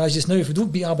thing. Whereas just now, if we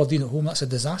don't beat Aberdeen at home, that's a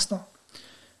disaster.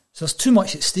 So there's too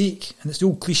much at stake, and it's the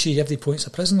old cliche, every point's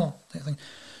a prisoner type thing.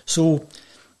 So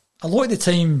a lot of the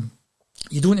time,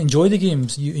 you don't enjoy the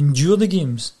games, you endure the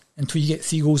games until you get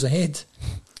 3 goals ahead.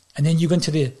 And then you go into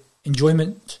the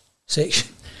enjoyment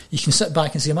section. You can sit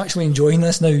back and say, I'm actually enjoying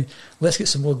this now, let's get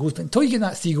some more goals. But until you get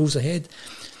that 3 goals ahead,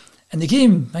 and the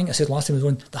game, I think I said last time we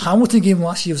was on, the Hamilton game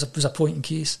last year was a point in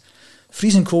case.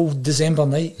 Freezing cold December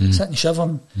night, sitting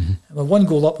shivering, with 1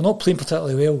 goal up, we're not playing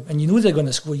particularly well, and you know they're going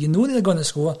to score, and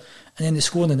then they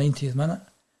score in the 90th minute.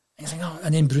 And you think,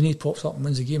 and then Bruni pops up and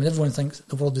wins the game, and everyone thinks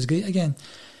the world is great again.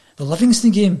 The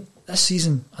Livingston game this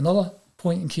season, another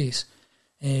point in case.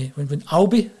 When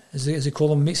Albi, as they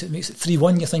call him, makes it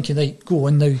 3-1, you're thinking, right, go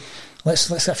on now, let's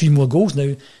get a few more goals now.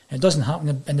 And it doesn't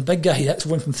happen, and the big guy hits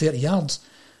one from 30 yards.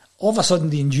 All of a sudden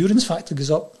the endurance factor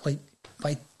goes up like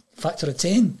by factor of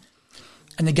 10,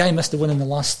 and the guy missed the one in the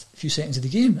last few seconds of the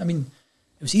game. I mean,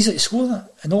 it was easy to score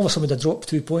that, and all of a sudden they'd drop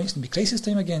 2 points and it'd be crisis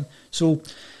time again. So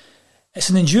it's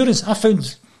an endurance. I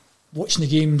found watching the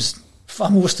games far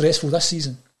more stressful this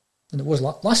season than it was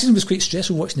last season. Was quite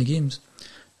stressful watching the games.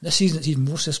 This season it's even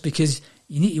more stressful because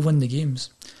you need to win the games.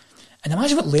 And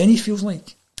imagine what Lenny feels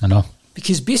like. I know,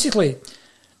 because basically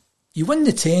you win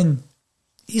the 10.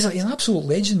 He's an absolute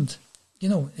legend. He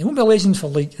won't be a legend for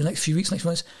like the next few weeks, next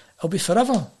months. It'll be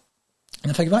forever. And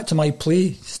if I go back to my play,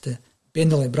 just to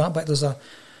bend the like brat back, there's a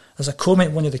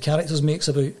comment one of the characters makes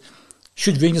about,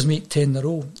 should Rangers make 10 in a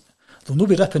row, they'll not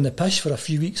be ripping the pish for a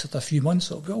few weeks or a few months.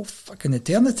 It'll be all fucking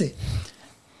eternity.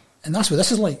 And that's what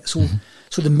this is like. So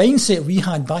the mindset we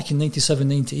had back in 97,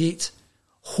 98,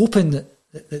 hoping that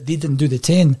they didn't do the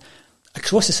 10,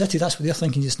 across the city, that's what they're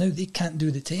thinking just now. They can't do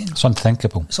the 10. It's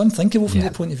unthinkable. It's unthinkable from their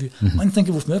point of view.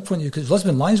 Unthinkable from their point of view, because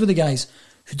Lisbon Lions were the guys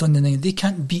who done the 9. They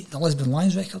can't beat the Lisbon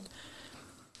Lions record.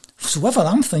 So whatever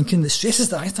I'm thinking, the stresses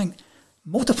that I think,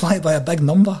 multiply it by a big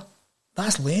number,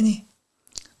 that's Lenny.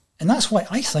 And that's why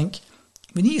I think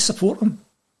we need to support him,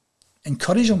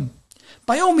 encourage him.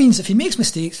 By all means, if he makes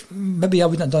mistakes, maybe I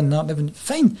wouldn't have done that, maybe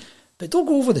fine, but don't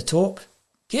go over the top.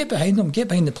 Get behind him, get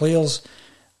behind the players.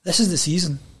 This is the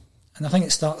season. And I think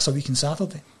it starts a week on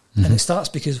Saturday. And it starts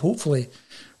because hopefully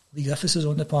Lee Griffiths is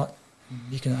on the park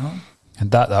making it happen. And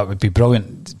that would be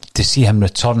brilliant. To see him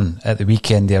return at the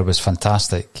weekend there was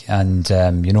fantastic. And,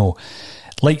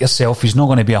 like yourself, he's not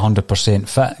going to be 100%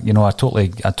 fit. You know, I totally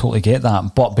get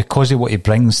that. But because of what he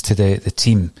brings to the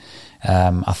team,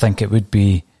 I think it would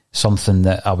be something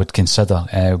that I would consider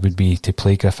would be to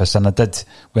play Griffiths. And I did,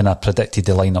 when I predicted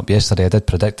the lineup yesterday, I did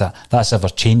predict that. That's ever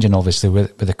changing, obviously,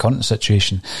 with the current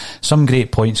situation. Some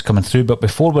great points coming through, but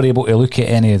before we're able to look at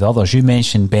any of the others, you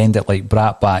mentioned Bend It Like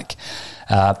Bratback.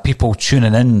 People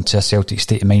tuning in to a Celtic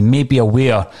State of Mind may be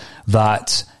aware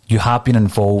that you have been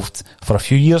involved for a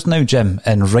few years now, Jim,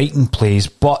 in writing plays,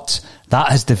 but that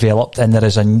has developed and there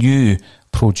is a new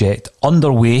project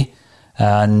underway.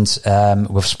 And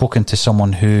we've spoken to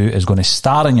someone who is going to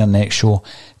star in your next show.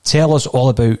 Tell us all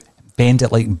about Bend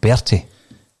It Like Bertie.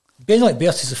 Bend It Like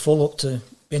Bertie is a follow-up to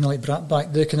Bend It Like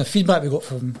Bratback. The kind of feedback we got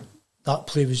from that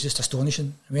play was just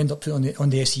astonishing. We ended up putting it on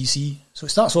the SEC. So it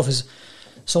starts off as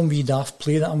some wee daft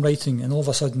play that I'm writing, and all of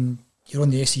a sudden you're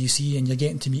on the SEC and you're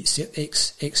getting to meet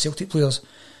ex-Celtic players,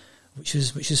 which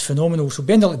is phenomenal. So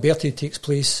Bend It Like Bertie takes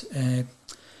place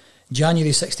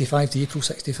January 65 to April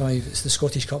 65. It's the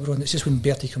Scottish Cup run. It's just when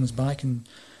Bertie comes back and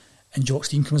Jock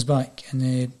Stein comes back, and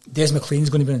Des McLean's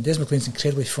going to be in. Des McLean's an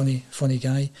incredibly funny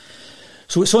guy.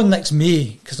 So it's on next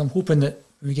May, because I'm hoping that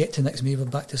when we get to next May we're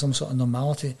back to some sort of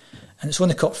normality, and it's on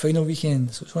the Cup final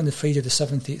weekend, so it's on the Friday the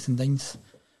 7th, 8th and 9th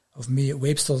of May at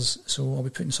Webster's. So I'll be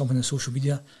putting something on social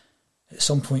media at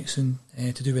some point soon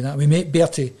to do with that. We met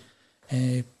Bertie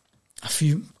a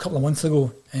couple of months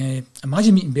ago.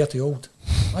 Imagine meeting Bertie Auld.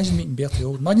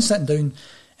 Imagine sitting down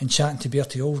and chatting to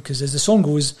Bertie Auld, because as the song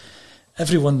goes,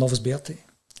 everyone loves Bertie.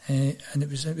 And it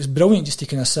was brilliant just to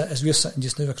kind of sit, as we're sitting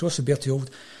just now across with Bertie Auld,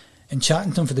 and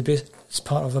chatting to him for the best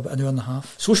part of about an hour and a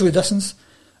half. Socially distanced,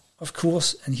 of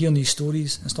course, and hearing these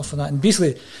stories and stuff like that. And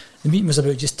basically, the meeting was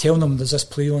about just telling him there's this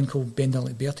play on called Bend It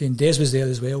Like Bertie, and Des was there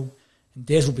as well. And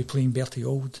Des will be playing Bertie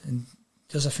Auld, and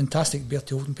there's a fantastic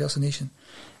Bertie Auld impersonation.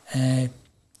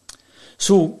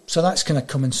 So that's kind of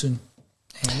coming soon.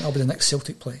 That'll be the next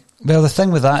Celtic play. Well, the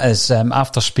thing with that is,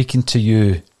 after speaking to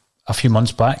you a few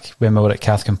months back when we were at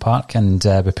Cathkin Park and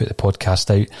we put the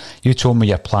podcast out, you told me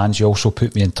your plans. You also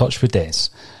put me in touch with Des,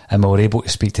 and we were able to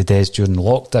speak to Des during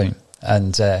lockdown,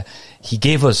 and he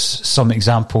gave us some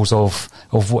examples of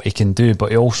what he can do,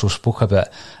 but he also spoke a bit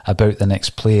about the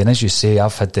next play. And as you say,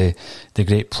 I've had the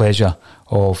great pleasure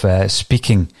of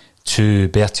speaking to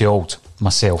Bertie Auld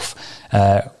myself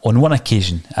on one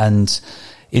occasion, and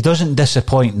he doesn't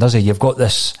disappoint, does he? You've got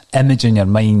this image in your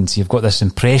mind, you've got this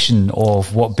impression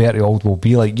of what Bertie Auld will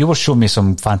be like. You were showing me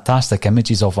some fantastic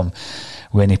images of him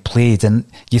when he played, and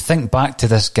you think back to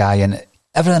this guy and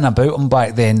everything about him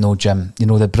back then, though, Jim. You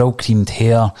know, the brill-creamed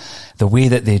hair, the way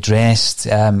that they dressed,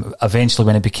 eventually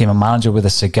when he became a manager with a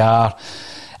cigar.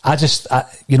 I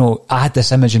had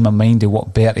this image in my mind of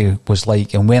what Bertie was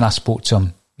like, and when I spoke to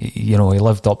him, you know, he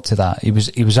lived up to that. He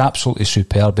was absolutely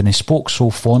superb, and he spoke so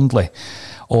fondly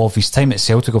of his time at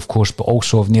Celtic, of course, but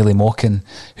also of Neely Mockin,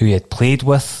 who he had played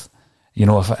with. You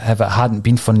know, if it hadn't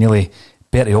been for Neely,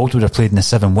 Bertie Auld would have played in the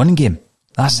 7-1 game.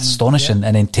 That's astonishing. Yeah.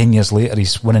 And then 10 years later,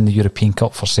 he's winning the European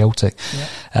Cup for Celtic.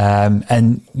 Yeah.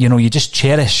 And, you know, you just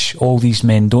cherish all these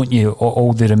men, don't you?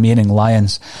 All the remaining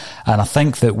Lions. And I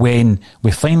think that when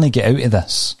we finally get out of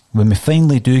this, when we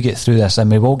finally do get through this,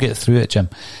 and we will get through it, Jim,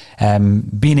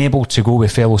 being able to go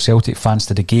with fellow Celtic fans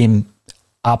to the game,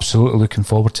 absolutely looking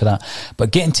forward to that.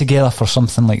 But getting together for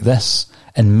something like this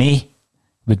in May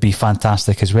would be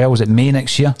fantastic as well. Is it May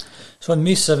next year? So on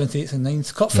May 7th, 8th and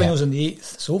 9th. Cup finals on the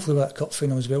 8th. So hopefully we're at Cup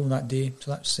final as well on that day.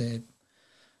 So that's...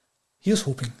 here's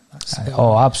hoping.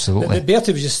 Absolutely. But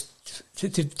Bertie was just...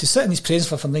 To sit in his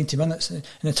presence for 90 minutes. And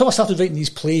until I started writing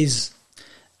these plays,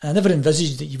 I never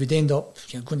envisaged that you would end up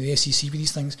going to the SEC with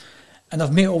these things. And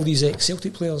I've met all these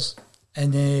ex-Celtic players.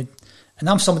 And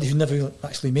I'm somebody who never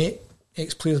actually met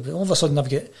ex-players, but all of a sudden I've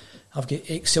got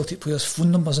ex-Celtic players'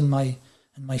 phone numbers in my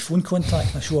phone contact,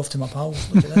 and I show off to my pals.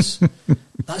 Look at this.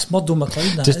 That's Murdo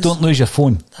McLeod. Just don't lose your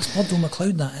phone. That's Murdo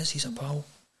McLeod. That is. He's a pal.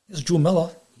 There's Joe Miller.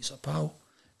 He's a pal.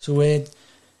 So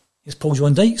here's Paul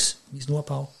John Dykes. He's not a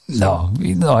pal. So,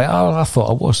 no. I thought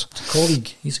I was a colleague.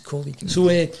 He's a colleague. So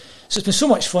it's been so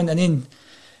much fun, and then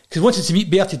because I wanted to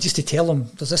meet Bertie just to tell him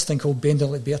there's this thing called Bend It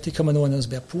Like Bertie coming on.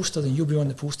 There's a poster, and you'll be on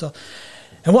the poster.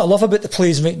 And what I love about the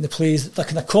plays, writing the plays, they're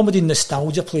kind of comedy and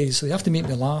nostalgia plays, so they have to make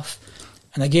me laugh.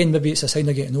 And again, maybe it's a sign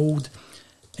of getting old.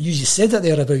 And you just said that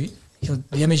there about, you know,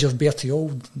 the image of Bertie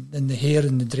Auld and the hair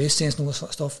and the dress sense and all this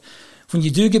sort of stuff. When you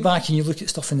do go back and you look at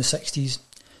stuff in the 60s,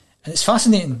 and it's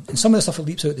fascinating, and some of the stuff that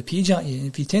leaps out the page at you, and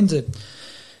if you tend to,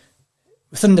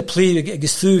 within the play, it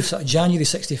goes through sort of January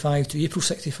 65 to April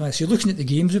 65, so you're looking at the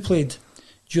games we played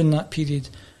during that period,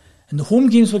 and the home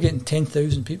games were getting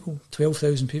 10,000 people,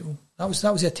 12,000 people. That was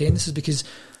the attendances, because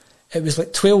it was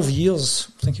like 12 years,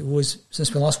 I think it was,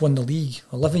 since we last won the league,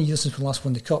 11 years since we last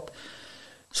won the cup.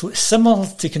 So it's similar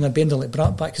to kind of bender like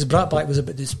Bratback, because Bratback was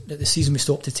about the season we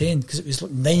stopped to 10, because it was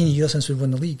like 9 years since we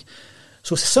won the league.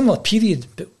 So it's a similar period,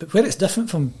 but where it's different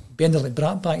from bender like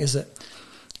Bratback is that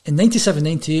in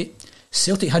 97-98,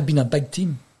 Celtic had been a big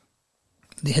team.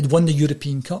 They had won the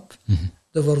European Cup. Mm-hmm.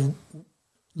 They were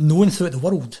known throughout the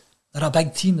world. They're a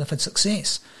big team, they've had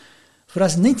success.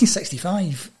 Whereas in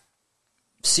 1965,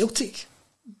 Celtic,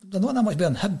 they're not that much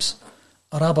better than Hibs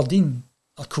or Aberdeen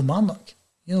or Kilmarnock.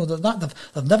 You know, they've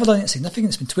never done anything significant.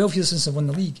 It's been 12 years since they won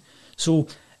the league. So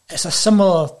it's a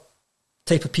similar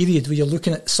type of period where you're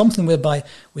looking at something whereby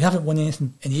we haven't won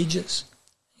anything in ages.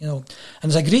 You know,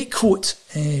 and there's a great quote,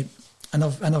 and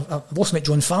I've also met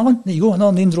John Fallon. There you go,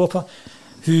 another name dropper,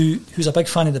 who's a big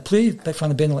fan of the play, big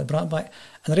fan of Bender like Bratback.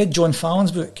 And I read John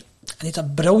Fallon's book, and he had a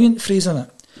brilliant phrase in it.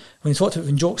 When he talked about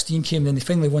when Jock Stein came in, they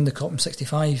finally won the cup in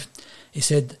 65. He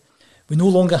said, "We no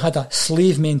longer had a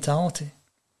slave mentality."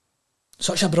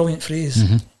 Such a brilliant phrase,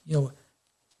 mm-hmm. You know,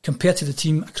 compared to the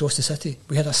team across the city.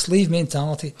 We had a slave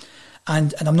mentality.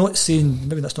 And I'm not saying,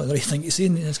 maybe that's not the right thing to say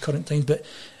in this current times,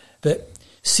 but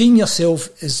seeing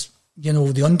yourself as, you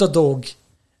know, the underdog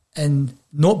and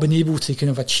not being able to kind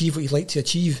of achieve what you'd like to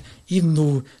achieve, even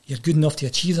though you're good enough to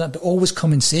achieve that, but always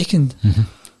coming second, mm-hmm.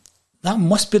 That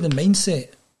must be the mindset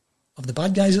of the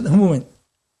bad guys at the moment.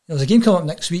 There's a game coming up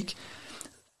next week.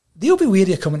 They'll be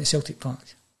wary of coming to Celtic Park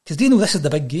because they know this is the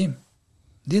big game.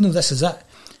 They know this is it.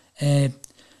 And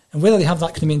whether they have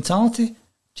that kind of mentality,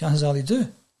 chances are they do.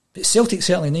 But Celtic,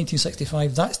 certainly in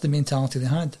 1965, that's the mentality they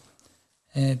had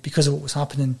because of what was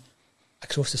happening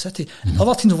across the city. Mm-hmm. And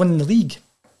other teams winning the league.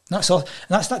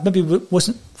 That maybe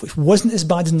wasn't as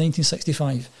bad as in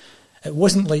 1965. It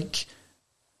wasn't like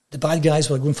the bad guys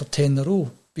were going for 10 in a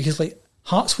row, because like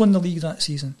Hearts won the league that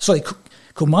season. Sorry,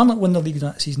 Kilmarnock won the league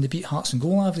that season. They beat Hearts in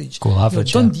goal average.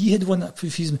 Dundee had won that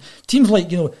pre-season. Teams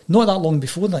like, you know, not that long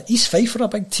before that, East Fife were a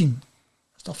big team.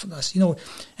 Stuff like this, you know.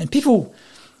 And people,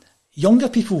 younger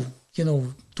people, you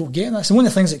know, don't get that. So one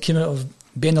of the things that came out of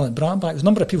Bender like Bratback, there was a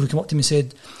number of people who came up to me and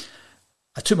said,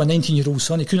 I took my 19-year-old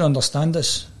son, he couldn't understand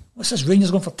this. What's this,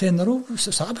 Rangers going for 10 in a row? What's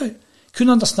that about?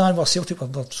 Couldn't understand why Celtic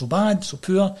were so bad, so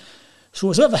poor. So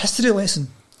it's a bit of a history lesson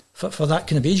for that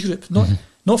kind of age group.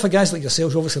 Not for guys like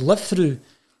yourselves who obviously lived through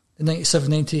the 97,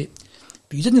 98,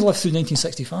 but you didn't live through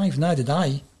 1965, neither did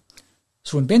I.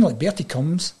 So when Ben like Bertie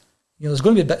comes, you know, there's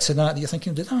going to be bits of that you're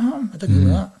thinking, I didn't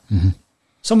know that. Mm-hmm.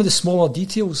 Some of the smaller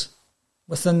details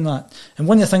within that. And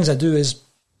one of the things I do is,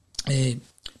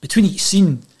 between each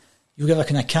scene, you'll get a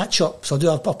kind of catch up. So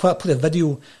I'll play a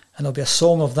video, and there'll be a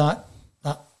song of that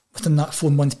within that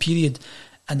 4-month period,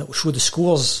 and it will show the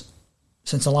scores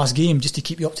since the last game, just to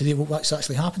keep you up to date with what's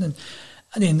actually happening.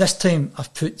 And then this time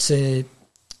I've put the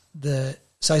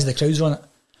size of the crowds on it.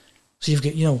 So you've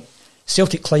got, you know,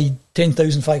 Celtic Clyde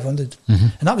 10,500, mm-hmm.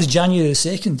 and that was January the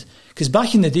 2nd. Because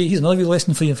back in the day, here's another wee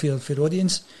lesson for your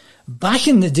audience. Back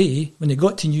in the day, when they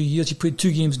got to New Year's, you played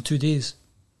 2 games in 2 days.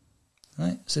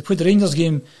 Right? So they played the Rangers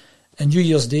game on New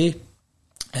Year's Day,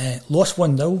 lost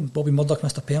 1-0. Bobby Murdoch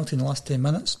missed a penalty in the last 10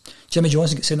 minutes. Jimmy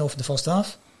Johnson gets sent off in the first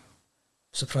half.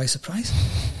 Surprise, surprise.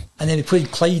 And then they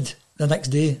played Clyde the next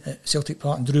day at Celtic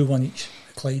Park and drew 1 each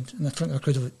at Clyde in front of a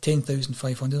crowd of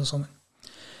 10,500 or something.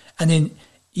 And then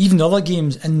even the other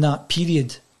games in that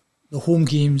period, the home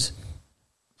games,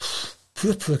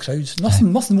 poor crowds.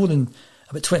 Nothing more than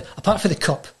about 20, apart from the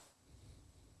cup.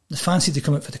 They fancied to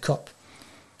come out for the cup.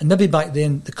 And maybe back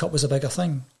then the cup was a bigger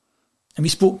thing. And we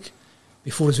spoke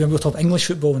before as well, we were talking English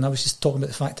football, and I was just talking about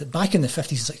the fact that back in the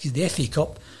 50s and 60s, the FA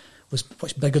Cup was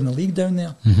much bigger than the league down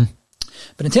there. Mm-hmm.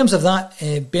 But in terms of that,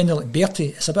 Bender like Bertie,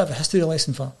 it's a bit of a history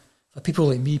lesson for people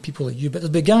like me, people like you. But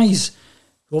there'll be guys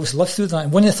who obviously lived through that.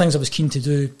 And one of the things I was keen to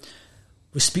do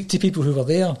was speak to people who were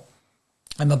there.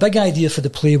 And my big idea for the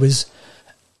play was,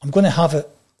 I'm going to have it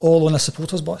all on a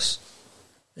supporters bus.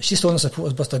 It's just on a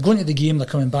supporters bus. They're going to the game, they're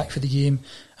coming back for the game,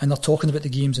 and they're talking about the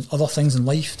games and other things in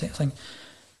life type thing.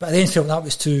 But I then felt that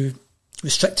was too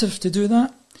restrictive to do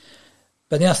that.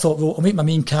 But then I thought, well, I'll make my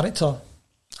main character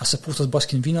a supporters bus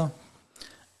convener.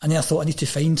 And then I thought I need to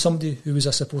find somebody who was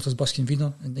a supporters bus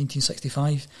convener in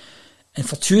 1965. And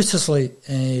fortuitously,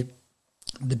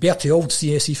 the Bertie Auld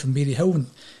CSE from Maryhill, and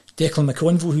Declan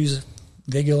McConville, who's a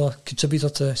regular contributor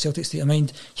to Celtic State of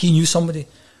Mind, he knew somebody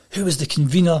who was the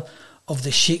convener of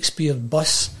the Shakespeare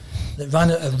bus that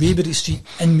ran out of Raybury Street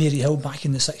in Maryhill back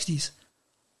in the 60s.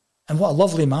 And what a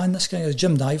lovely man this guy is,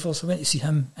 Jim Divers. I went to see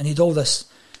him, and he had all this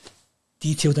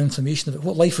detailed information about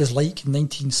what life was like in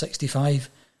 1965,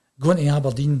 going to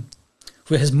Aberdeen,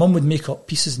 where his mum would make up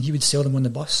pieces and he would sell them on the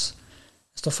bus.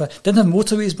 Stuff like that. Didn't have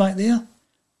motorways back there.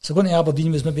 So going to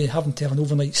Aberdeen was maybe having to have an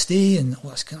overnight stay and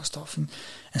all this kind of stuff, and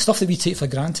stuff that we take for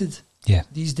granted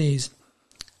these days.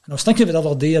 And I was thinking about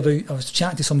it the other day I was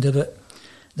chatting to somebody about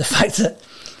the fact that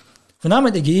when I'm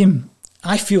at the game,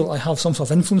 I feel I have some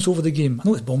sort of influence over the game. I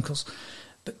know it's bonkers,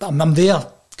 but I'm there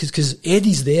because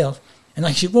Eddie's there, and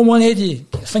I say, "Well, on Eddie,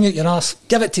 get your finger at your ass,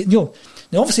 give it to you."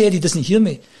 Now, obviously, Eddie doesn't hear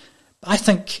me, but I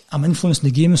think I'm influencing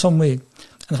the game in some way. And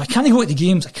if I can't go to the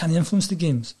games, I can't influence the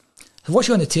games. I watch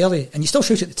you on the telly, and you still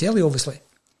shout at the telly, obviously,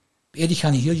 but Eddie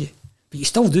can't hear you, but you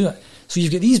still do it. So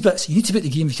you've got these bits. You need to be at the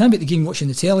game. If you can't be at the game watching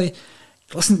the telly,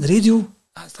 listen to the radio.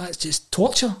 That's just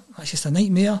torture. That's just a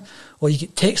nightmare. Or you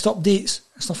get text updates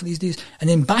and stuff these days. And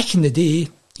then back in the day,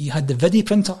 you had the video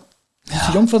printer. You're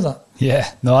too young for that. Yeah,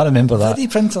 no, I remember that.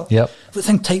 Video printer. Yep. With the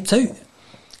thing typed out.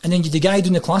 And then you had the guy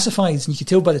doing the classifieds, and you could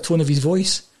tell by the tone of his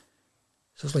voice.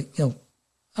 So it's like,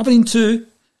 Aberdeen 2,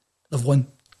 they've won.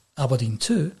 Aberdeen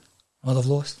 2, well, they've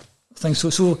lost.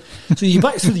 So you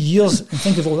back through the years and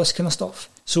think of all this kind of stuff.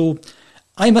 So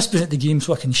I miss being at the game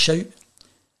so I can shout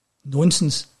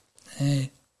nonsense.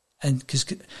 And because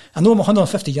I know I'm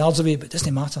 150 yards away, but it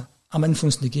doesn't matter. I'm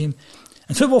influencing the game.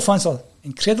 And football fans are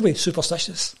incredibly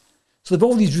superstitious. So they've got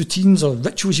all these routines or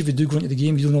rituals you would do going to the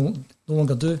game you no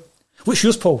longer do. What's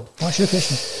yours, Paul? What's your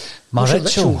question? My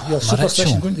ritual? Your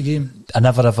superstition going to the game? I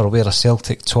never ever wear a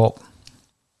Celtic top.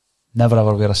 Never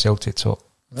ever wear a Celtic top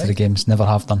to the games. Never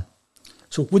have done.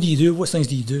 So what do you do? What things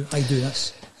do you do? I do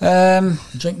this.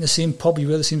 Drink in the same pub, you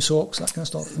wear the same socks, that kind of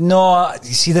stuff. No,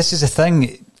 you see, this is the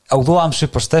thing. Although I'm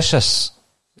superstitious,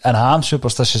 and I am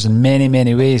superstitious in many,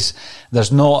 many ways,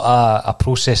 there's not a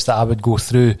process that I would go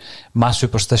through. My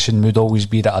superstition would always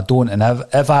be that I don't. And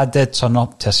if I did turn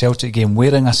up to a Celtic game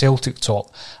wearing a Celtic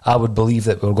top, I would believe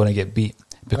that we were going to get beat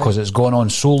because it's gone on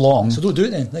so long. So don't do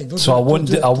it then. Right, I won't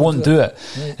do it.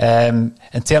 Right.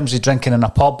 In terms of drinking in a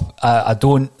pub, I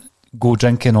don't go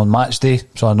drinking on match day.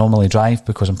 So I normally drive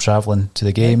because I'm travelling to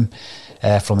the game.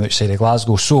 From outside of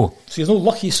Glasgow. So there's no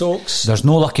lucky socks? There's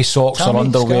no lucky socks or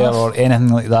underwear or anything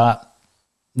like that.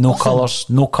 No colours.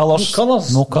 No colours.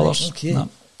 Right, okay. No.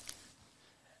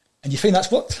 And you think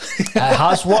that's worked? It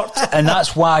has worked, and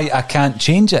that's why I can't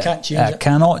change it. I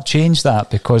cannot change that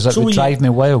because it would drive me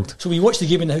wild. So when you watch the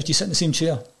game in the house, do you sit in the same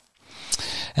chair?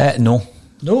 No.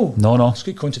 No. It's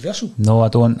quite controversial. No, I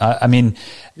don't. I mean...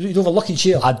 You don't have a lucky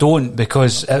chair? I don't,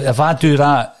 because if I do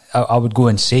that, I would go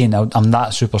insane. I'm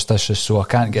that superstitious, so I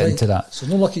can't get into that. So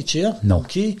no lucky chair? No.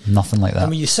 Okay. Nothing like that.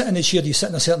 And when you sit in the chair, do you sit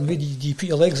in a certain way? Do you put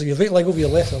your legs, or your right leg over your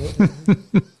left?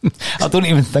 I don't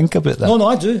even think about that. No,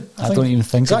 I do. I don't even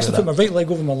think about that. I actually put my right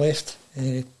leg over my left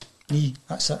knee.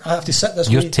 That's it. I have to sit this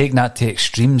way. You're taking that to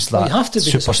extremes, that you have to,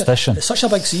 superstition. It's such a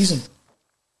big season,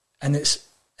 and it's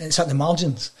at the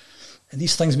margins, and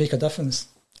these things make a difference.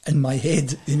 In my head,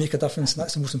 they make a difference, and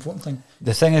that's the most important thing.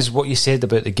 The thing is, what you said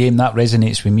about the game, that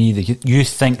resonates with me, that you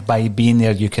think by being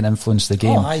there you can influence the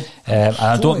game. And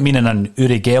I don't mean in an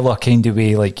Uri Geller kind of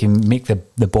way, like you make the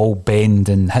ball bend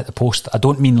and hit the post. I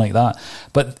don't mean like that.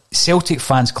 But Celtic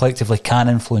fans collectively can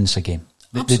influence a game.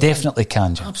 They definitely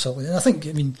can, Jim. Absolutely. And I think,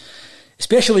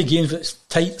 especially games where it's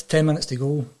tight, 10 minutes to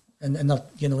go, and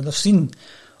they've seen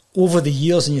over the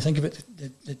years, and you think about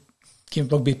the game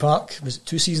at Rugby Park, was it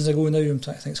 2 seasons ago now?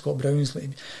 I think Scott Brown's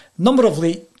number of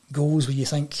late goals where you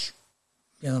think,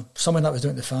 someone that was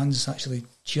down to the fans actually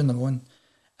cheering them on,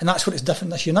 and that's what it's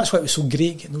different this year. And that's why it was so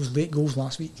great getting those late goals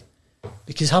last week,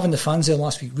 because having the fans there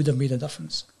last week would have made a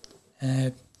difference.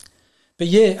 But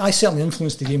yeah, I certainly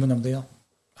influence the game when I'm there.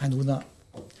 I know that,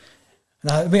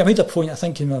 and I made a point. I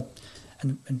think in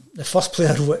the first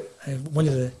player wrote, one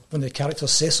of the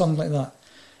characters says something like that.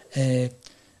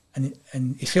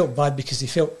 And he felt bad because he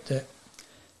felt that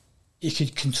he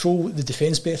could control the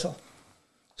defence better.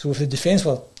 So if the defence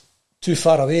were too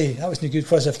far away, that wasn't good.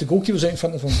 Whereas if the goalkeeper was out in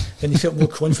front of him, then he felt more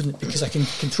confident because I can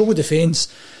control the defence.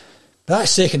 But that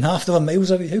second half, they were miles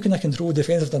away. How can I control the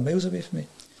defence if they're miles away from me?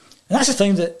 And that's the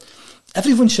thing that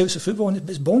everyone shouts at football, and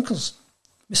it's bonkers.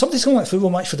 Somebody's going to a football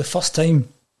match for the first time,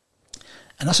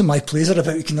 and that's what my plays are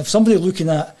about. You can have somebody looking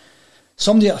at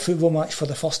somebody at a football match for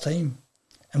the first time,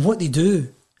 and what they do.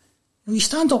 You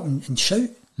stand up and shout.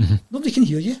 Mm-hmm. Nobody can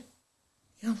hear you.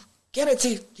 Get it to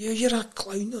you. You're a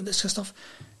clown. And this kind of stuff.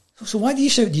 So why do you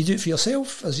shout? Do you do it for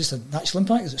yourself? Is it just a natural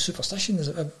impact? Is it superstition? Is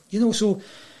it and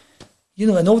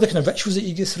all the kind of rituals that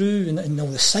you go through, and all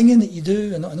the singing that you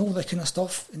do, and all that kind of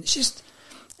stuff. And it's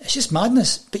just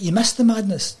madness. But you miss the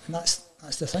madness, and that's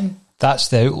the thing. That's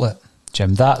the outlet.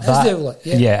 Jim. That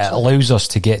it allows us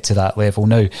to get to that level.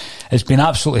 Now, it's been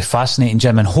absolutely fascinating,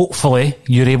 Jim, and hopefully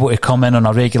you're able to come in on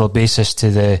a regular basis to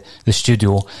the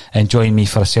studio and join me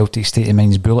for a Celtic State of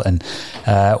Mind's Bulletin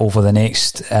over the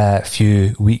next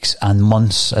few weeks and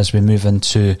months as we move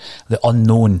into the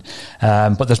unknown.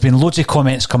 But there's been loads of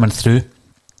comments coming through,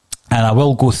 and I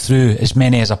will go through as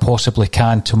many as I possibly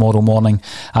can tomorrow morning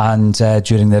and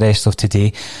during the rest of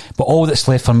today. But all that's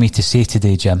left for me to say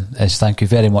today, Jim, is thank you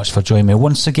very much for joining me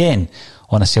once again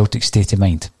on A Celtic State of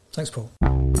Mind. Thanks, Paul.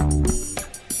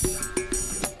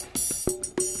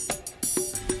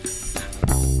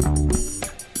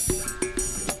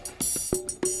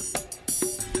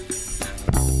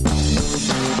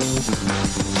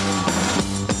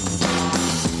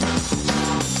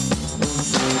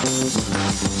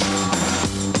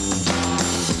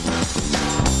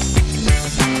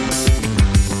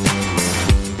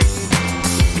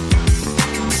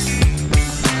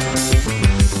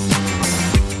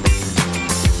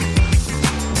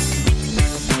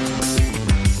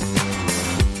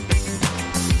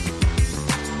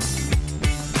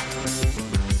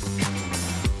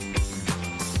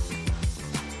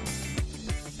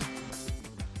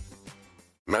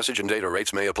 Message and data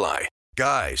rates may apply.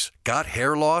 Guys, got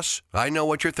hair loss? I know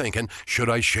what you're thinking. Should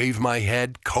I shave my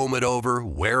head, comb it over,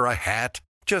 wear a hat?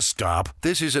 Just stop.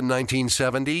 This isn't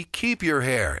 1970. Keep your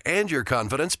hair and your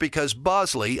confidence because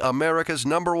Bosley, America's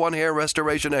 #1 hair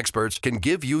restoration experts, can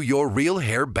give you your real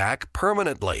hair back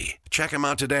permanently. Check them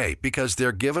out today because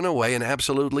they're giving away an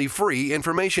absolutely free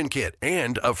information kit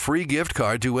and a free gift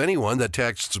card to anyone that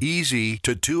texts EASY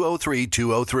to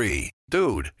 203-203.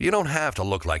 Dude, you don't have to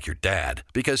look like your dad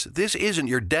because this isn't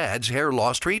your dad's hair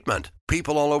loss treatment.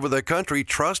 People all over the country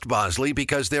trust Bosley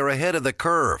because they're ahead of the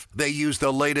curve. They use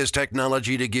the latest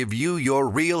technology to give you your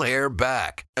real hair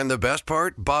back. And the best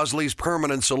part? Bosley's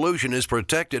permanent solution is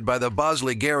protected by the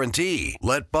Bosley Guarantee.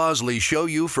 Let Bosley show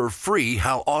you for free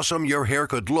how awesome your hair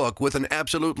could look with an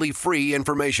absolutely free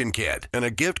information kit and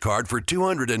a gift card for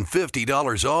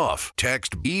 $250 off.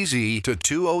 Text EASY to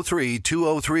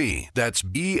 203-203. That's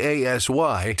BASY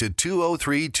to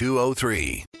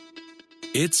 203-203.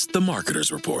 It's the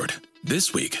Marketer's Report.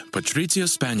 This week, Patrizia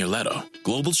Spagnoletto,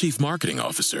 Global Chief Marketing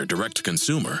Officer,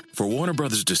 Direct-to-Consumer for Warner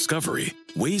Brothers Discovery,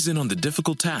 weighs in on the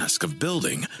difficult task of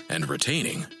building and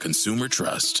retaining consumer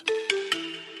trust.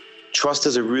 Trust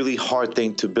is a really hard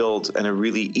thing to build and a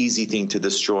really easy thing to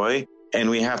destroy,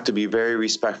 and we have to be very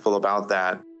respectful about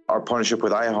that. Our partnership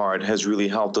with iHeart has really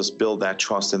helped us build that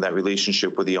trust and that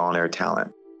relationship with the on-air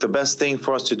talent. The best thing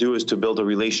for us to do is to build a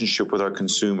relationship with our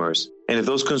consumers. And if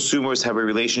those consumers have a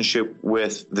relationship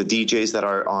with the DJs that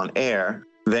are on air,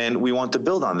 then we want to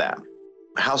build on that.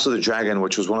 House of the Dragon,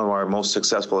 which was one of our most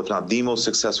successful, if not the most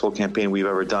successful campaign we've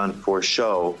ever done for a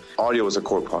show, audio was a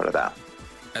core part of that.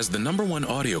 As the #1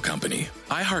 audio company,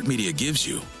 iHeartMedia gives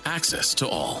you access to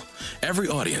all. Every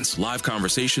audience, live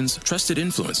conversations, trusted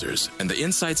influencers, and the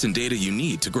insights and data you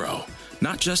need to grow.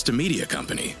 Not just a media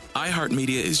company,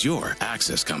 iHeartMedia is your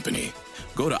access company.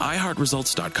 Go to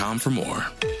iHeartResults.com for more.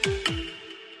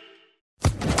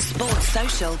 Sports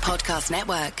Social Podcast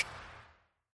Network.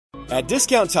 At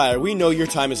Discount Tire, we know your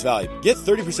time is valuable. Get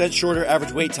 30% shorter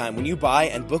average wait time when you buy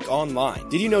and book online.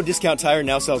 Did you know Discount Tire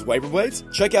now sells wiper blades?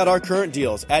 Check out our current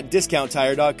deals at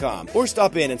DiscountTire.com or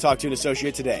stop in and talk to an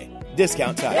associate today.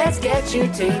 Discount Tire. Let's get you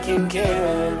taken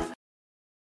care of.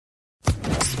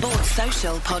 Sports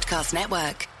Social Podcast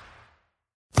Network.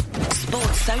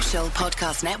 Sports Social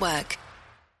Podcast Network.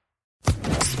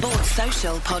 Sports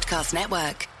Social Podcast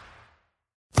Network.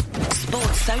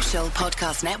 Sports Social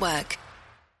Podcast Network.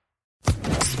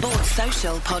 Sports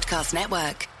Social Podcast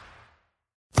Network.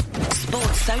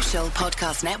 Sports Social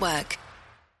Podcast Network.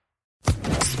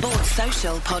 Sports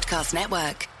Social Podcast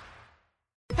Network.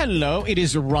 Hello, it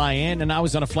is Ryan, and I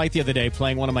was on a flight the other day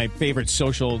playing one of my favorite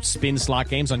social spin slot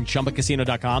games on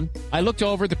ChumbaCasino.com. I looked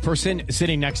over at the person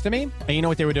sitting next to me, and you know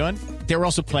what they were doing? They were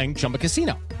also playing Chumba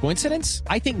Casino. Coincidence?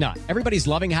 I think not. Everybody's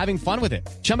loving having fun with it.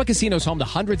 Chumba Casino is home to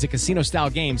hundreds of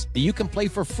casino-style games that you can play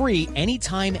for free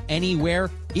anytime,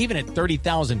 anywhere, even at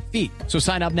 30,000 feet. So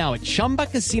sign up now at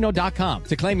ChumbaCasino.com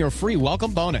to claim your free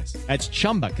welcome bonus. That's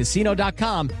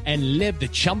ChumbaCasino.com and live the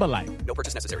Chumba life. No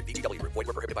purchase necessary. VGW. Void where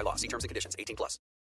prohibited by law. See terms and conditions. 18+.